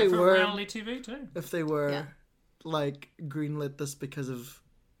wonder if sort they of, For were- reality TV too. If they were Yeah. like greenlit this because of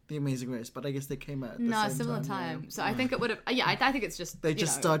The Amazing Race, but I guess they came out at the No, same similar time. So I think it would have. Yeah, I think it's just They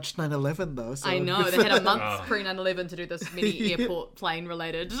just dodged 9/11 though. So I know good they for had a them. month pre 9/11 to do this mini airport plane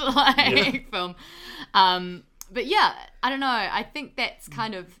related like film. But yeah, I don't know. I think that's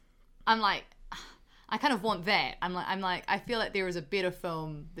kind of. I'm like, I kind of want that. I'm like, I feel like there is a better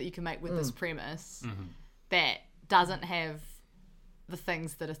film that you can make with this premise that doesn't have the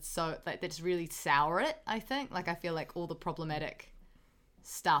things that are so that just really sour it. I think. Like I feel like all the problematic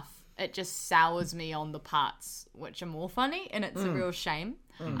stuff. It just sours me on the parts which are more funny, and it's a real shame.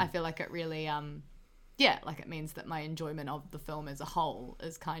 I feel like it really, like it means that my enjoyment of the film as a whole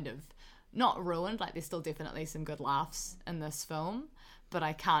is kind of not ruined. Like there's still definitely some good laughs in this film, but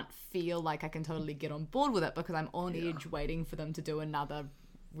I can't feel like I can totally get on board with it because I'm on edge waiting for them to do another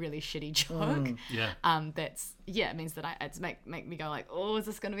really shitty joke. It means that it's make me go like, oh, is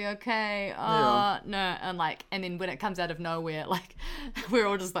this gonna be okay? Oh no. And then when it comes out of nowhere, like we're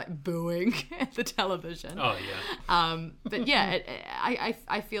all just like booing at the television. But yeah,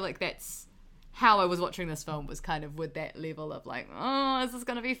 I feel like that's how I was watching this film, was kind of with that level of like, oh, is this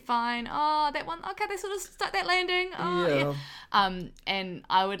gonna be fine? Oh, that one, okay, they sort of stuck that landing. Oh and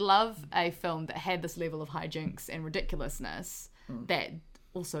I would love a film that had this level of hijinks and ridiculousness that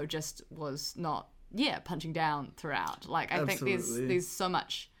also just was not punching down throughout. Like I think there's so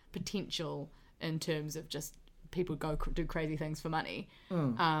much potential in terms of just people do crazy things for money,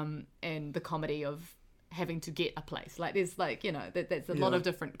 and the comedy of having to get a place. Like there's like, you know, there's a lot of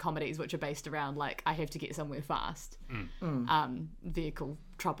different comedies which are based around like I have to get somewhere fast, vehicle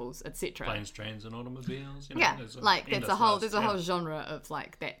troubles, etc. Planes, trains, and automobiles. You know, there's a whole genre of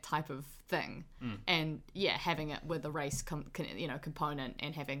like that type of thing, and having it with a race component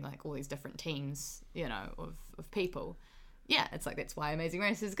and having like all these different teams, you know, of people. Yeah, it's like that's why Amazing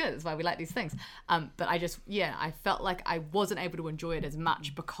Race is good. That's why we like these things. But I just I felt like I wasn't able to enjoy it as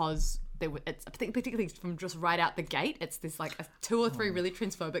much because it's particularly from just right out the gate. It's this like 2 or 3 really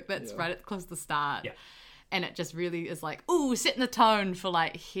transphobic bits right at close to the start, and it just really is like, ooh, setting the tone for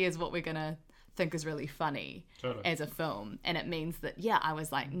like here's what we're gonna think is really funny as a film, and it means that I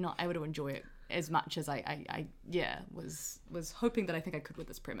was like not able to enjoy it as much as I was hoping that I think I could with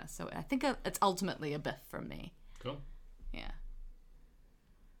this premise. So I think it's ultimately a biff from me. Cool. Yeah.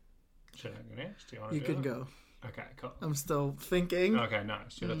 Should I go next? You can go. Okay, cool. I'm still thinking. Okay,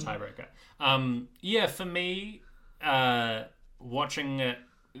 nice. You're the tiebreaker. For me, watching it,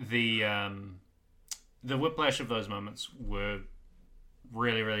 the whiplash of those moments were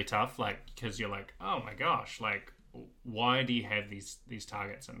really, really tough. Like, because you're like, oh my gosh, like, why do you have these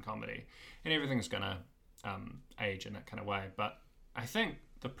targets in comedy? And everything's gonna age in that kind of way. But I think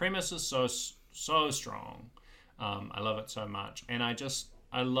the premise is so strong. I love it so much, and I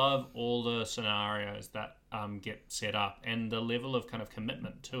love all the scenarios that get set up and the level of kind of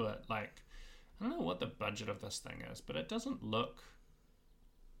commitment to it. Like, I don't know what the budget of this thing is, but it doesn't look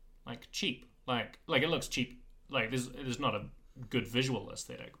like cheap. Like it looks cheap. Like there's not a good visual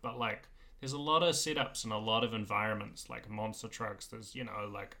aesthetic, but like there's a lot of setups and a lot of environments, like monster trucks. There's, you know,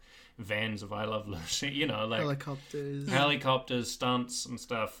 like vans of I Love Lucy, you know, like helicopters, stunts and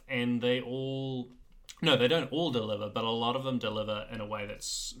stuff, and they don't all deliver, but a lot of them deliver in a way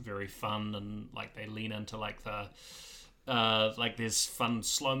that's very fun, and like they lean into like the like there's fun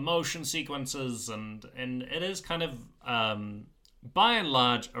slow motion sequences, and it is kind of by and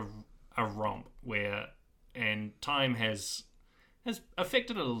large a romp where, and time has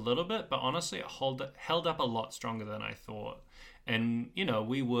affected it a little bit, but honestly it held up a lot stronger than I thought. And you know,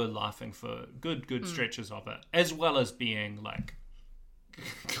 we were laughing for good stretches of it, as well as being like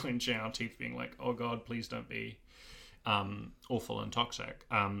clenching our teeth, being like, oh god, please don't be awful and toxic.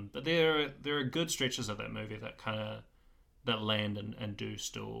 But there are good stretches of that movie that land and do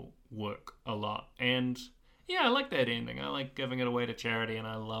still work a lot. And I like that ending. I like giving it away to charity, and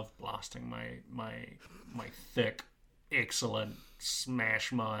I love blasting my thick, excellent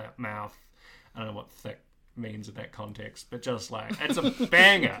smash my mouth. I don't know what thick means in that context, but just like, it's a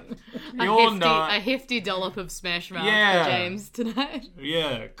banger. A hefty dollop of Smash Mouth for James tonight.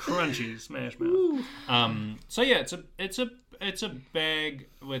 Yeah, crunchy Smash Mouth. So yeah, it's a bag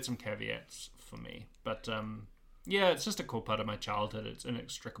with some caveats for me, but it's just a cool part of my childhood. It's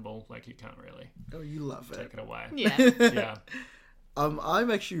inextricable. Like, you can't really. Oh, you love it. Take it away. Yeah. I'm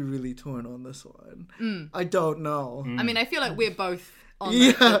actually really torn on this one. I don't know. I mean, I feel like we're both on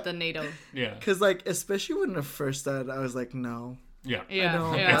the needle. Yeah. Because, like, especially when it first started, I was like, no. Yeah.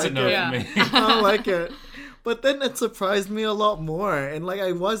 It's a no for me. I don't like it. But then it surprised me a lot more. And, like,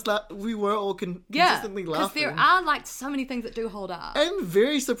 we were all consistently laughing. Because there are, like, so many things that do hold up. And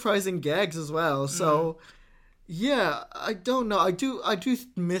very surprising gags as well. So, Yeah, I don't know. I do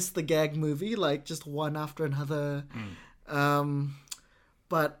miss the gag movie, like just one after another.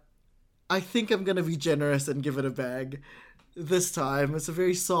 But I think I'm gonna be generous and give it a bag this time. It's a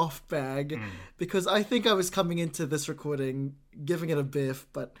very soft bag because I think I was coming into this recording giving it a biff,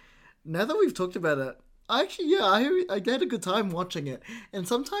 but now that we've talked about it, I had a good time watching it, and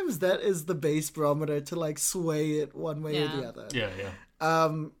sometimes that is the base barometer to like sway it one way or the other. Yeah.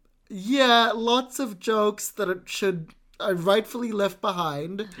 Lots of jokes that are rightfully left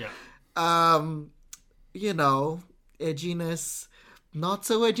behind. Yeah. Edginess, not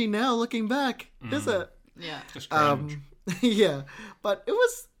so edgy now looking back, is it? Yeah. Just cringe. Yeah, but it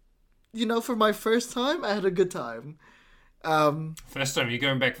was, for my first time, I had a good time. First time, you're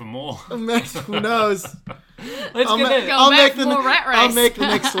going back for more. Who knows? Let's get it. I'll make Rat Race. I'll make the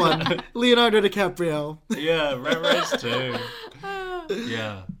next one. Leonardo DiCaprio. Yeah, Rat Race too.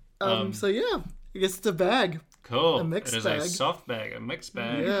 Yeah. So yeah, I guess it's a bag. Cool. A mixed it is bag. a soft bag, a mixed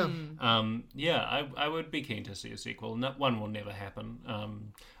bag. Yeah. I would be keen to see a sequel. One will never happen.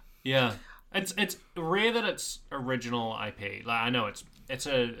 Yeah. It's rare that it's original IP. Like I know it's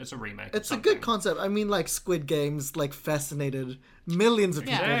a remake. It's a good concept. I mean, like Squid Games, like fascinated millions of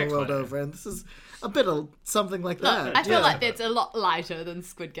people the world over, and this is a bit of something like that. I feel like that's a lot lighter than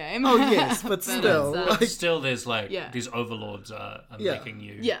Squid Game. Oh yes, but still, still there's these overlords are making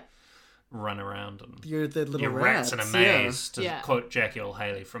you run around and you're the little rats in a maze. To quote Jackie Earle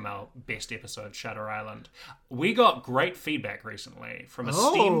Haley from our best episode, Shutter Island. We got great feedback recently from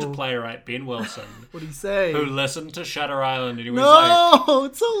esteemed playwright Ben Wilson. What did he say? Who listened to Shutter Island and he was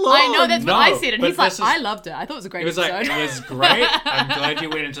it's so long. I know, that's what I said, and he's like, I loved it. I thought it was a great episode. He was like, it was great. I'm glad you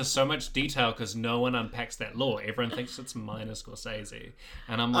went into so much detail because no one unpacks that lore. Everyone thinks it's minus Scorsese.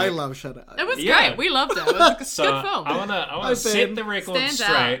 And I'm like, I love Shutter Island. It was great. We loved it. It was a good film. I wanna set the record Stand straight.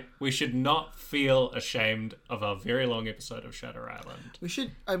 out. We should not feel ashamed of our very long episode of Shutter Island. We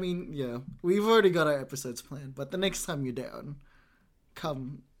should. I mean, we've already got our episodes planned, but the next time you're down,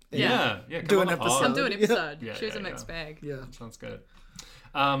 come. Come do on an the episode. pod. Come do an episode. Yeah, Choose yeah, a mixed bag. Yeah. Sounds good.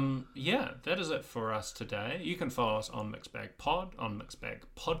 That is it for us today. You can follow us on Mixbag Pod, on Mixbag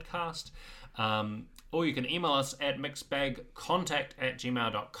Podcast, or you can email us at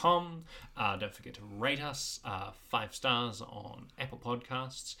mixbagcontact@gmail.com. Don't forget to rate us 5 stars on Apple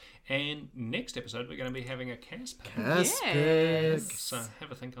Podcasts. And next episode, we're going to be having a Cas pick. Yes. So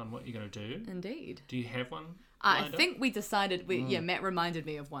have a think on what you're going to do. Indeed. Do you have one? I think we decided, Matt reminded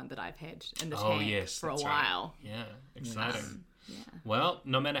me of one that I've had in the tank for a while. Right. Yeah, exciting. Well,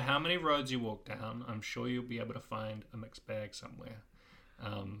 no matter how many roads you walk down, I'm sure you'll be able to find a mixed bag somewhere.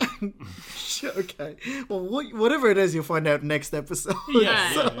 Okay. Well, whatever it is, you'll find out next episode.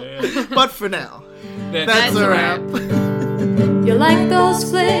 Yeah. But for now, That's a wrap. You like those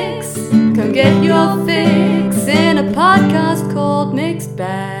flicks? Come get your fix in a podcast called Mixed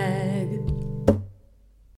Bag.